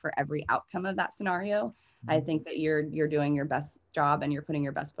prepared for every outcome of that scenario, I think that you're doing your best job and you're putting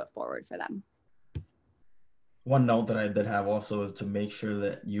your best foot forward for them. One note that I did have also is to make sure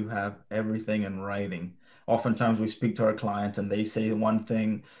that you have everything in writing. Oftentimes we speak to our clients and they say one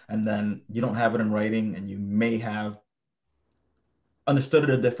thing and then you don't have it in writing and you may have understood it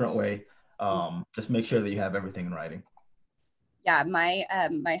a different way. Just make sure that you have everything in writing. Yeah, my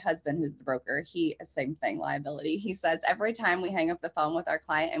husband, who's the broker, same thing, liability. He says every time we hang up the phone with our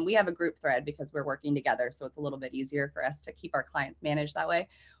client, and we have a group thread because we're working together, so it's a little bit easier for us to keep our clients managed that way.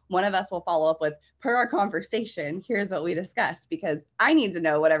 One of us will follow up with, per our conversation, here's what we discussed, because I need to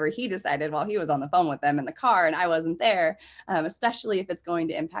know whatever he decided while he was on the phone with them in the car and I wasn't there, especially if it's going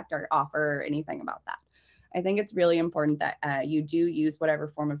to impact our offer or anything about that. I think it's really important that you do use whatever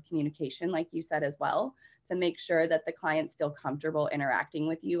form of communication, like you said as well, to make sure that the clients feel comfortable interacting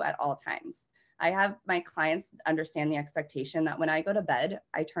with you at all times. I have my clients understand the expectation that when I go to bed,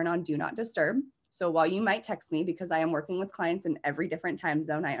 I turn on Do Not Disturb. So while you might text me, because I am working with clients in every different time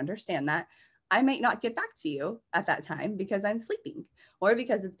zone, I understand that, I might not get back to you at that time because I'm sleeping or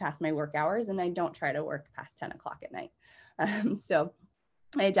because it's past my work hours, and I don't try to work past 10 o'clock at night. So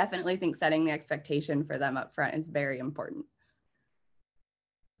I definitely think setting the expectation for them up front is very important.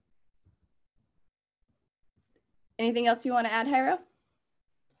 Anything else you want to add, Jairo?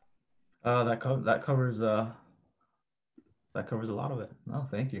 That covers a lot of it. No,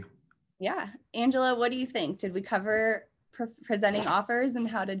 thank you. Yeah. Angela, what do you think? Did we cover presenting offers and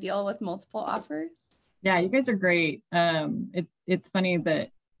how to deal with multiple offers? Yeah, you guys are great. It's funny that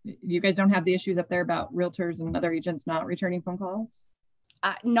you guys don't have the issues up there about realtors and other agents not returning phone calls.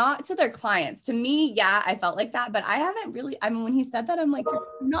 Not to their clients. To me, yeah, I felt like that, but I haven't really, I mean, when he said that, I'm like, you're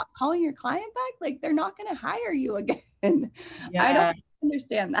not calling your client back? Like, they're not going to hire you again. Yeah. I don't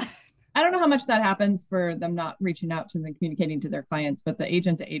understand that. I don't know how much that happens for them not reaching out to them, communicating to their clients, but the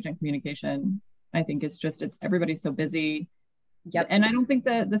agent to agent communication, I think it's everybody's so busy. Yep. And I don't think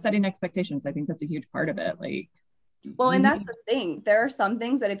the setting expectations, I think that's a huge part of it. Like, well, and that's the thing. There are some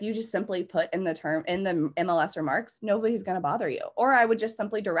things that if you just simply put in the MLS remarks, nobody's going to bother you. Or I would just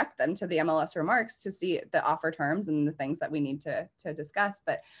simply direct them to the MLS remarks to see the offer terms and the things that we need to discuss.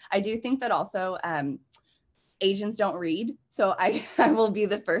 But I do think that also agents don't read. So I will be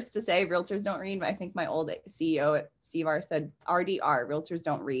the first to say realtors don't read. I think my old CEO at CVAR said RDR, realtors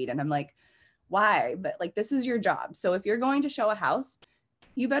don't read. And I'm like, why? But like, this is your job. So if you're going to show a house,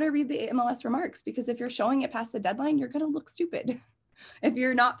 you better read the MLS remarks, because if you're showing it past the deadline, you're going to look stupid. If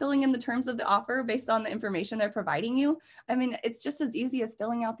you're not filling in the terms of the offer based on the information they're providing you, I mean, it's just as easy as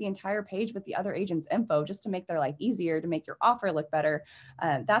filling out the entire page with the other agent's info just to make their life easier, to make your offer look better.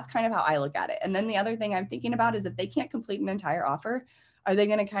 That's kind of how I look at it. And then the other thing I'm thinking about is if they can't complete an entire offer, are they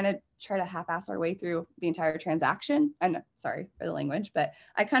going to kind of try to half-ass our way through the entire transaction? And sorry for the language, but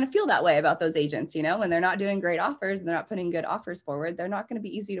I kind of feel that way about those agents, you know, when they're not doing great offers and they're not putting good offers forward, they're not going to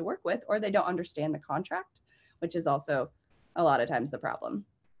be easy to work with, or they don't understand the contract, which is also a lot of times the problem.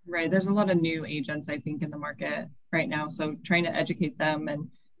 Right. There's a lot of new agents, I think, in the market right now. So trying to educate them, and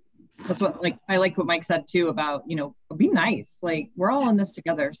that's what, like, I like what Mike said too about, you know, be nice. Like, we're all in this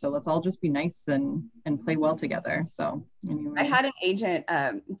together, so let's all just be nice and play well together. So anyway. I had an agent,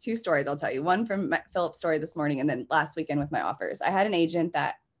 2 stories I'll tell you. One from Philip's story this morning, and then last weekend with my offers. I had an agent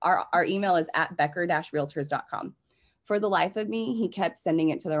that our email is at becker-realtors.com. For the life of me, he kept sending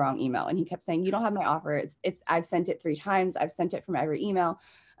it to the wrong email, and he kept saying, you don't have my offer. I've sent it 3 times. I've sent it from every email.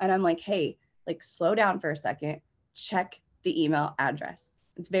 And I'm like, hey, like, slow down for a second, check the email address.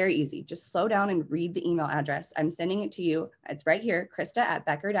 It's very easy. Just slow down and read the email address. I'm sending it to you. It's right here, Krista at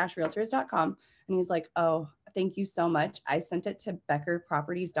becker-realtors.com. And he's like, oh, thank you so much. I sent it to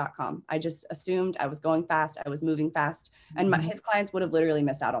beckerproperties.com. I just assumed I was going fast. I was moving fast. And his clients would have literally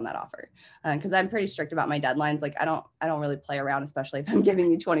missed out on that offer. Because I'm pretty strict about my deadlines. Like, I don't really play around, especially if I'm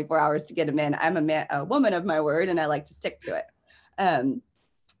giving you 24 hours to get them in. I'm a woman of my word, and I like to stick to it. And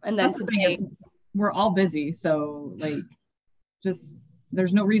then today, we're all busy. So like, just,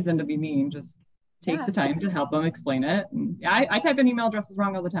 there's no reason to be mean. Just take the time to help them explain it. And I type in email addresses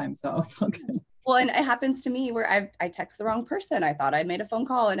wrong all the time, so it's all good. Well, and it happens to me where I text the wrong person. I thought I made a phone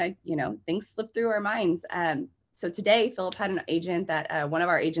call, and things slip through our minds. So today, Philip had an agent that one of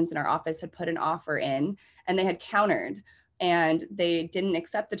our agents in our office had put an offer in, and they had countered, and they didn't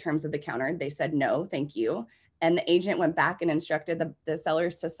accept the terms of the counter. They said, no, thank you. And the agent went back and instructed the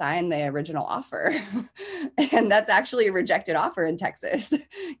sellers to sign the original offer. And that's actually a rejected offer in Texas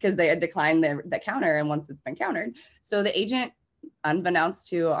because they had declined the counter, and once it's been countered. So the agent, unbeknownst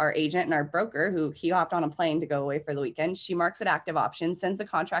to our agent and our broker, who he hopped on a plane to go away for the weekend, she marks it active option, sends the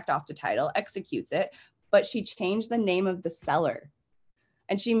contract off to title, executes it, but she changed the name of the seller.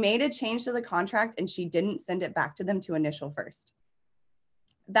 And she made a change to the contract, and she didn't send it back to them to initial first.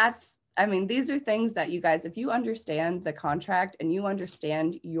 These are things that you guys, if you understand the contract and you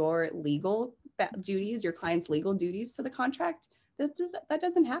understand your legal duties, your client's legal duties to the contract, that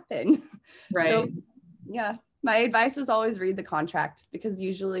doesn't happen. Right. So, yeah, my advice is always read the contract, because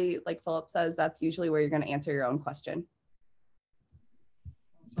usually, like Philip says, that's usually where you're going to answer your own question.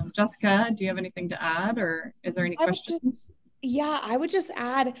 So Jessica, do you have anything to add, or is there any questions? I would just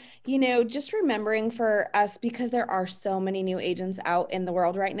add, just remembering for us, because there are so many new agents out in the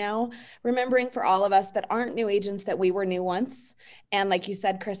world right now, remembering for all of us that aren't new agents that we were new once. And like you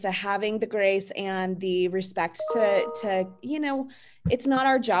said, Krista, having the grace and the respect to it's not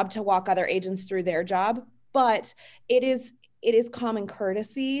our job to walk other agents through their job, but it is it is common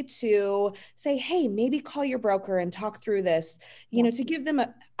courtesy to say, hey, maybe call your broker and talk through this, you know, to give them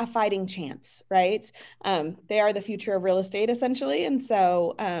a fighting chance, right? They are the future of real estate, essentially. And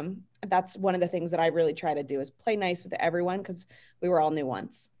so that's one of the things that I really try to do is play nice with everyone, because we were all new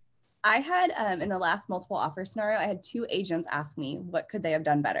once. I had, in the last multiple offer scenario, I had 2 agents ask me what could they have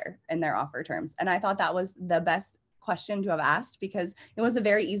done better in their offer terms. And I thought that was the best question to have asked, because it was a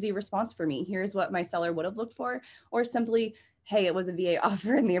very easy response for me. Here's what my seller would have looked for, or simply, hey, it was a VA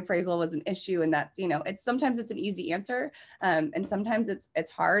offer and the appraisal was an issue. And that's, you know, sometimes it's an easy answer. And sometimes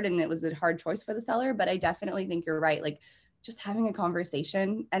it's hard, and it was a hard choice for the seller. But I definitely think you're right. Like, just having a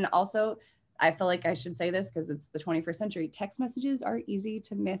conversation. And also, I feel like I should say this because it's the 21st century. Text messages are easy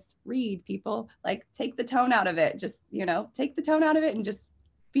to misread, people. Like, take the tone out of it. Just, you know, take the tone out of it and just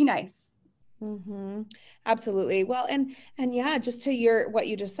be nice. Mm-hmm. Absolutely. Well, and yeah, just to what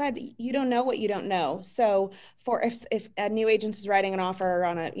you just said, you don't know what you don't know. So for if a new agent is writing an offer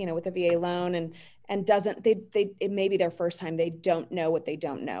on a, you know, with a VA loan and doesn't, it may be their first time, they don't know what they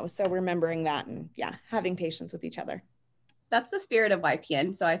don't know. So remembering that, and yeah, having patience with each other. That's the spirit of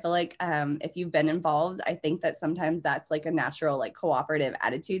YPN. So I feel like if you've been involved, I think that sometimes that's like a natural, like, cooperative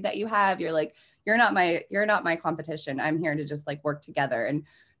attitude that you have. You're like, you're not my competition. I'm here to just like work together. And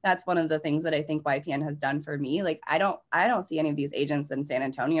that's one of the things that I think YPN has done for me. Like, I don't see any of these agents in San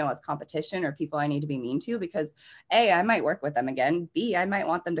Antonio as competition or people I need to be mean to, because A, I might work with them again. B, I might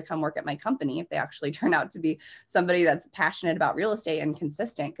want them to come work at my company if they actually turn out to be somebody that's passionate about real estate and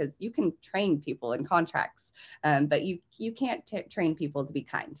consistent, because you can train people in contracts, but you can't train people to be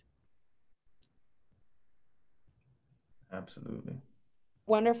kind. Absolutely.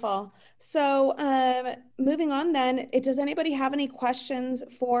 Wonderful. So moving on then, does anybody have any questions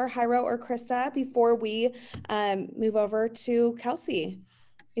for Jairo or Krista before we move over to Kelsey?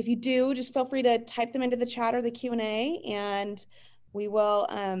 If you do, just feel free to type them into the chat or the Q&A, and we will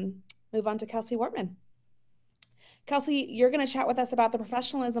move on to Kelsey Wartman. Kelsey, you're going to chat with us about the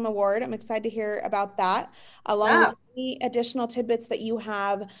Professionalism Award. I'm excited to hear about that, along with any additional tidbits that you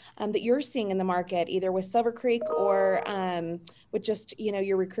have that you're seeing in the market, either with Silver Creek or with just, you know,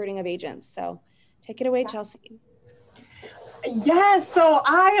 your recruiting of agents. So take it away, Chelsea. Yes, so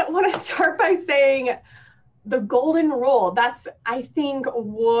I want to start by saying the golden rule. That's, I think,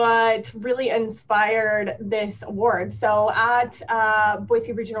 what really inspired this award. So at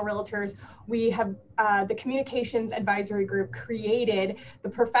Boise Regional Realtors, we have the Communications Advisory Group created the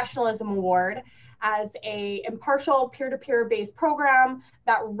Professionalism Award as a impartial peer-to-peer based program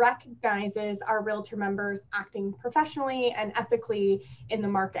that recognizes our realtor members acting professionally and ethically in the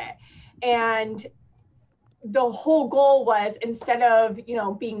market. And the whole goal was, instead of, you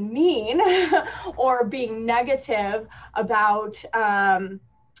know, being mean or being negative about,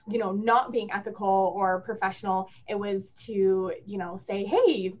 you know, not being ethical or professional, it was to, you know, say,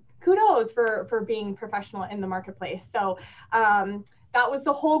 hey, kudos for being professional in the marketplace. So that was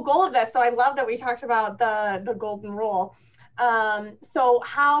the whole goal of this. So I love that we talked about the golden rule. So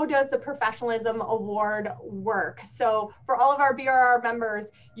how does the Professionalism Award work? So for all of our BRR members,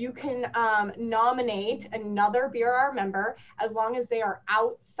 you can nominate another BRR member as long as they are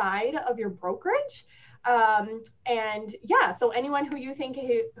outside of your brokerage. And yeah, so anyone who you think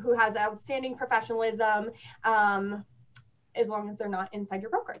who has outstanding professionalism, as long as they're not inside your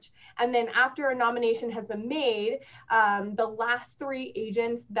brokerage. And then after a nomination has been made, the last 3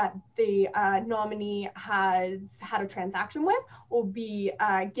 agents that the nominee has had a transaction with will be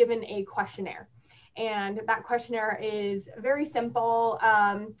given a questionnaire. And that questionnaire is very simple,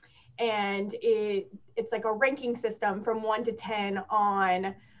 and it's like a ranking system from 1 to 10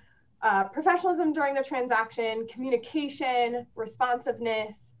 on professionalism during the transaction, communication,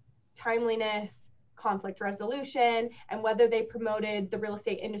 responsiveness, timeliness, conflict resolution, and whether they promoted the real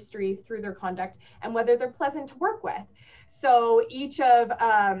estate industry through their conduct, and whether they're pleasant to work with. So each of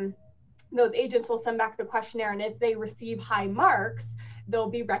those agents will send back the questionnaire, and if they receive high marks,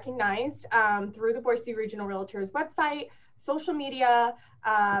 they'll be recognized through the Boise Regional Realtors website, social media,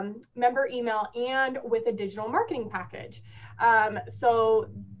 member email, and with a digital marketing package. So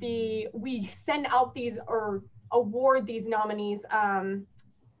we send out these or award these nominees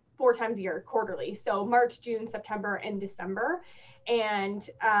 4 times a year, quarterly. So March, June, September, and December. And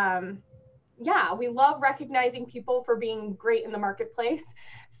yeah, we love recognizing people for being great in the marketplace.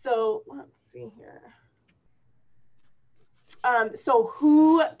 So let's see here. So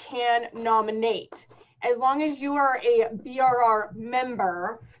who can nominate? As long as you are a BRR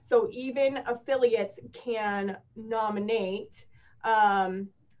member, so even affiliates can nominate,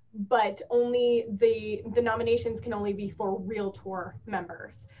 but only the nominations can only be for Realtor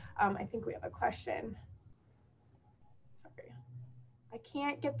members. I think we have a question. I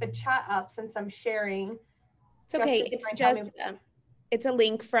can't get the chat up since I'm sharing. It's okay. It's just, it's a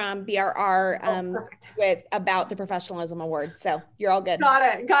link from BRR about the Professionalism Award. So you're all good. Got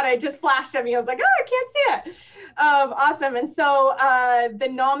it. It just flashed at me. I was like, oh, I can't see it. Awesome. And so the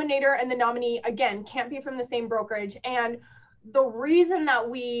nominator and the nominee, again, can't be from the same brokerage. And the reason that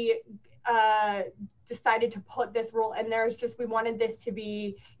we decided to put this rule in there is just we wanted this to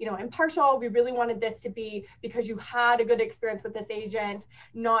be, impartial. We really wanted this to be because you had a good experience with this agent,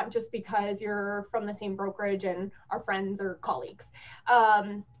 not just because you're from the same brokerage and are friends or colleagues.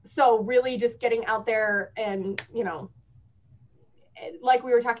 So really just getting out there and, like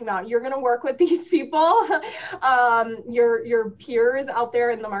we were talking about, you're going to work with these people, your peers out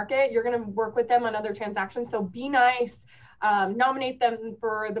there in the market, you're going to work with them on other transactions. So be nice, nominate them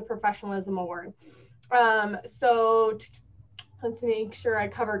for the Professionalism Award. So let's make sure I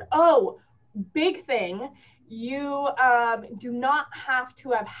covered, big thing. You do not have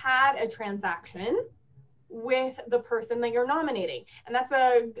to have had a transaction with the person that you're nominating. And that's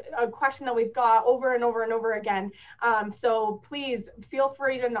a question that we've got over and over and over again. So please feel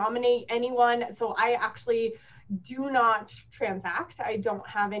free to nominate anyone. So I actually do not transact. I don't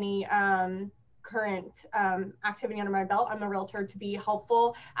have any current activity under my belt. I'm a realtor to be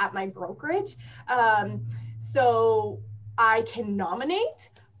helpful at my brokerage. So I can nominate,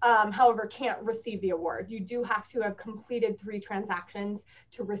 however, can't receive the award. You do have to have completed 3 transactions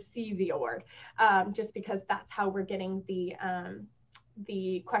to receive the award, just because that's how we're getting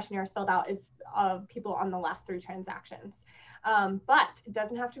the questionnaires filled out is people on the last 3 transactions. But it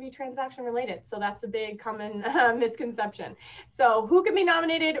doesn't have to be transaction related. So that's a big common misconception. So who can be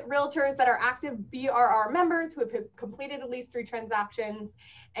nominated? Realtors that are active BRR members who have completed at least 3 transactions.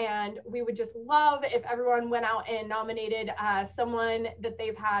 And we would just love if everyone went out and nominated someone that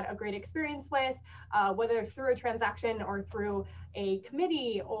they've had a great experience with, whether through a transaction or through a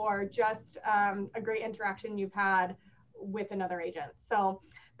committee or just a great interaction you've had with another agent. So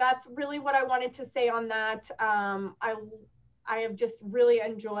that's really what I wanted to say on that. I have just really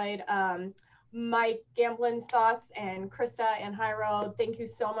enjoyed Mike Gamblin's thoughts and Krista and Jairo. Thank you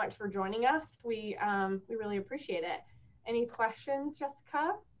so much for joining us. We really appreciate it. Any questions,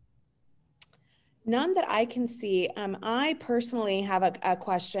 Jessica? None that I can see. I personally have a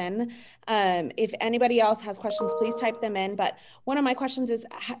question. If anybody else has questions, please type them in. But one of my questions is,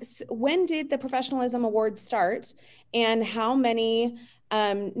 when did the Professionalism Award start? And how many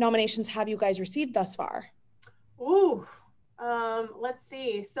nominations have you guys received thus far? Ooh, let's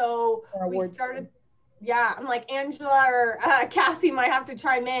see. So we started, yeah, I'm like Angela or Cassie might have to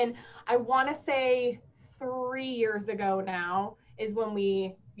chime in. I want to say 3 years ago now is when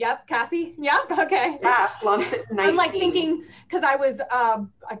we, yep, Cassie, yep, okay. Yeah, launched it in 19. I'm like thinking, because I was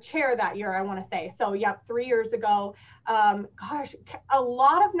a chair that year, I want to say. So yep, 3 years ago. Gosh, a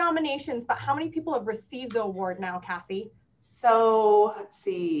lot of nominations, but how many people have received the award now, Cassie? So let's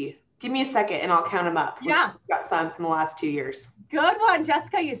see. Give me a second and I'll count them up. Yeah. We've got some from the last 2 years. Good one,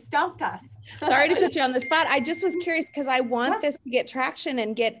 Jessica, you stumped us. Sorry to put you on the spot. I just was curious because I want this to get traction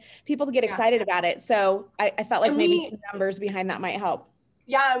and get people to get excited about it. So I felt like maybe some numbers behind that might help.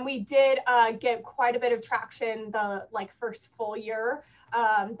 Yeah, and we did get quite a bit of traction the first full year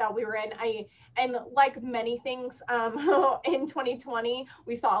that we were in. And like many things in 2020,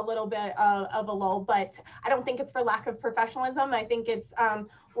 we saw a little bit of a lull, but I don't think it's for lack of professionalism. I think it's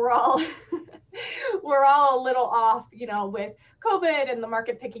we're all we're all a little off, with COVID and the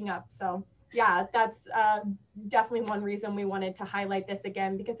market picking up. So yeah, that's definitely one reason we wanted to highlight this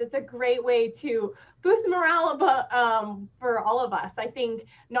again, because it's a great way to boost morale for all of us. I think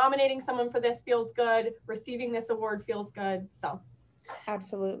nominating someone for this feels good. Receiving this award feels good. So.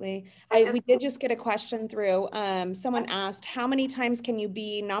 Absolutely. We did just get a question through. Someone asked, how many times can you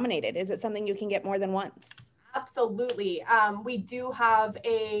be nominated? Is it something you can get more than once? Absolutely. We do have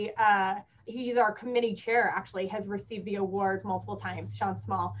he's our committee chair, actually, has received the award multiple times, Sean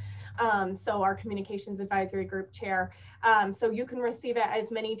Small. So our communications advisory group chair. So you can receive it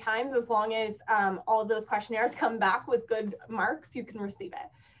as many times as long as all of those questionnaires come back with good marks, you can receive it.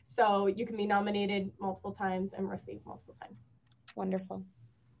 So you can be nominated multiple times and receive multiple times. Wonderful.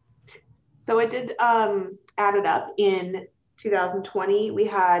 So I did add it up. In 2020, we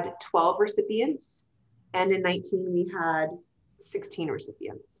had 12 recipients, and in 19, we had 16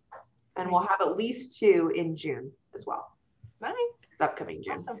 recipients. And we'll have at least 2 in June as well. Nice. It's upcoming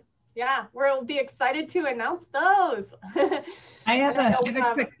June. Awesome. Yeah, we'll be excited to announce those. I have a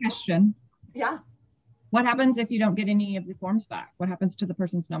quick question. Yeah. What happens if you don't get any of the forms back? What happens to the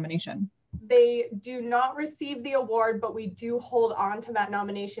person's nomination? They do not receive the award, but we do hold on to that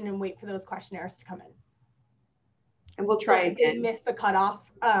nomination and wait for those questionnaires to come in. And we'll try if they again. miss the cutoff,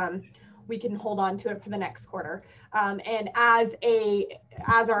 we can hold on to it for the next quarter. And as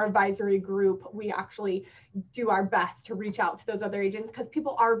our advisory group, we actually do our best to reach out to those other agents because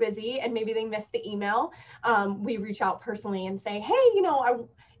people are busy and maybe they missed the email. We reach out personally and say, hey, you know,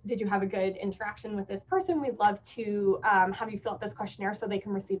 did you have a good interaction with this person? We'd love to have you fill out this questionnaire so they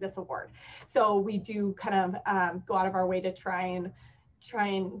can receive this award. So we do kind of go out of our way to try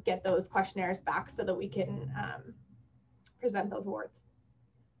and get those questionnaires back so that we can present those awards.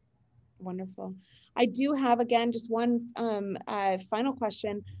 Wonderful. I do have, again, just one final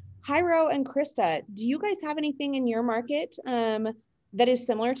question. Jairo and Krista, do you guys have anything in your market that is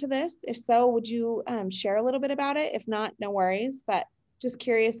similar to this? If so, would you share a little bit about it? If not, no worries, but just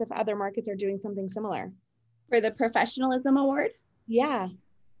curious if other markets are doing something similar. For the Professionalism Award? Yeah.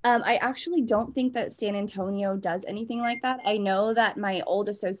 I actually don't think that San Antonio does anything like that. I know that my old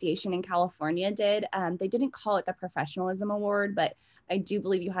association in California did. They didn't call it the Professionalism Award, but I do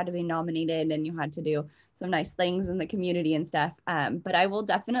believe you had to be nominated and you had to do some nice things in the community and stuff. But I will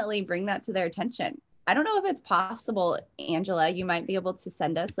definitely bring that to their attention. I don't know if it's possible, Angela, you might be able to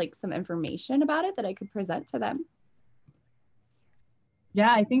send us like some information about it that I could present to them.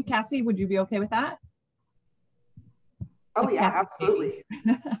 Yeah, I think Cassie, would you be okay with that? Oh, yeah, absolutely.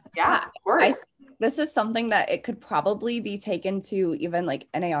 Yeah, of course. This is something that it could probably be taken to even like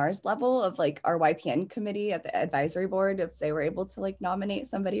NAR's level of like our YPN committee at the advisory board if they were able to like nominate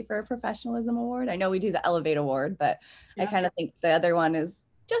somebody for a professionalism award. I know we do the Elevate Award, but I kind of think the other one is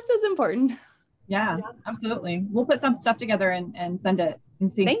just as important. Yeah, absolutely. We'll put some stuff together and send it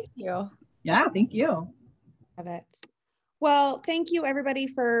and see. Thank you. Yeah, thank you. Love it. Well, thank you everybody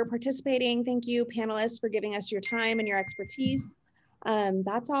for participating. Thank you panelists for giving us your time and your expertise.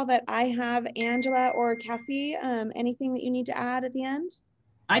 That's all that I have. Angela or Cassie, anything that you need to add at the end?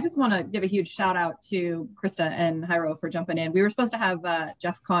 I just want to give a huge shout out to Krista and Jairo for jumping in. We were supposed to have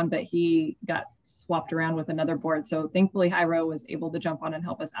Jeff Kahn, but he got swapped around with another board. So thankfully Jairo was able to jump on and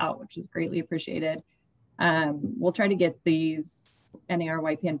help us out, which is greatly appreciated. We'll try to get these NAR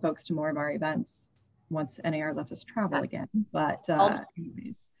YPN folks to more of our events once NAR lets us travel again. But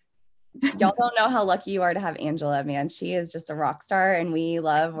anyways. Y'all don't know how lucky you are to have Angela, man. She is just a rock star and we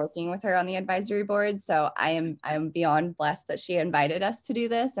love working with her on the advisory board. So I am beyond blessed that she invited us to do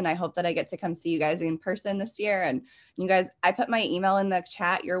this. And I hope that I get to come see you guys in person this year. And you guys, I put my email in the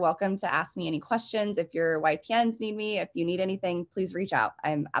chat. You're welcome to ask me any questions. If your YPNs need me, if you need anything, please reach out.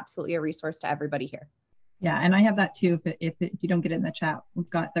 I'm absolutely a resource to everybody here. Yeah, and I have that too. If you don't get it in the chat, we've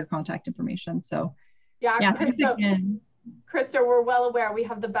got their contact information. So yeah, Krista, we're well aware we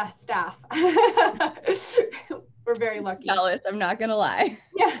have the best staff. We're very lucky. Jealous, I'm not gonna lie.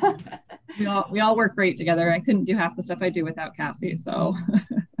 Yeah. We all work great together. I couldn't do half the stuff I do without Cassie. So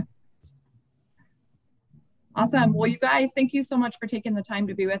awesome. Well, you guys, thank you so much for taking the time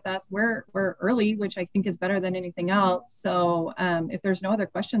to be with us. We're early, which I think is better than anything else. So if there's no other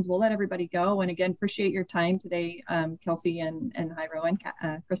questions, we'll let everybody go. And again, appreciate your time today, Kelsey and Jairo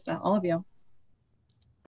and Krista, all of you.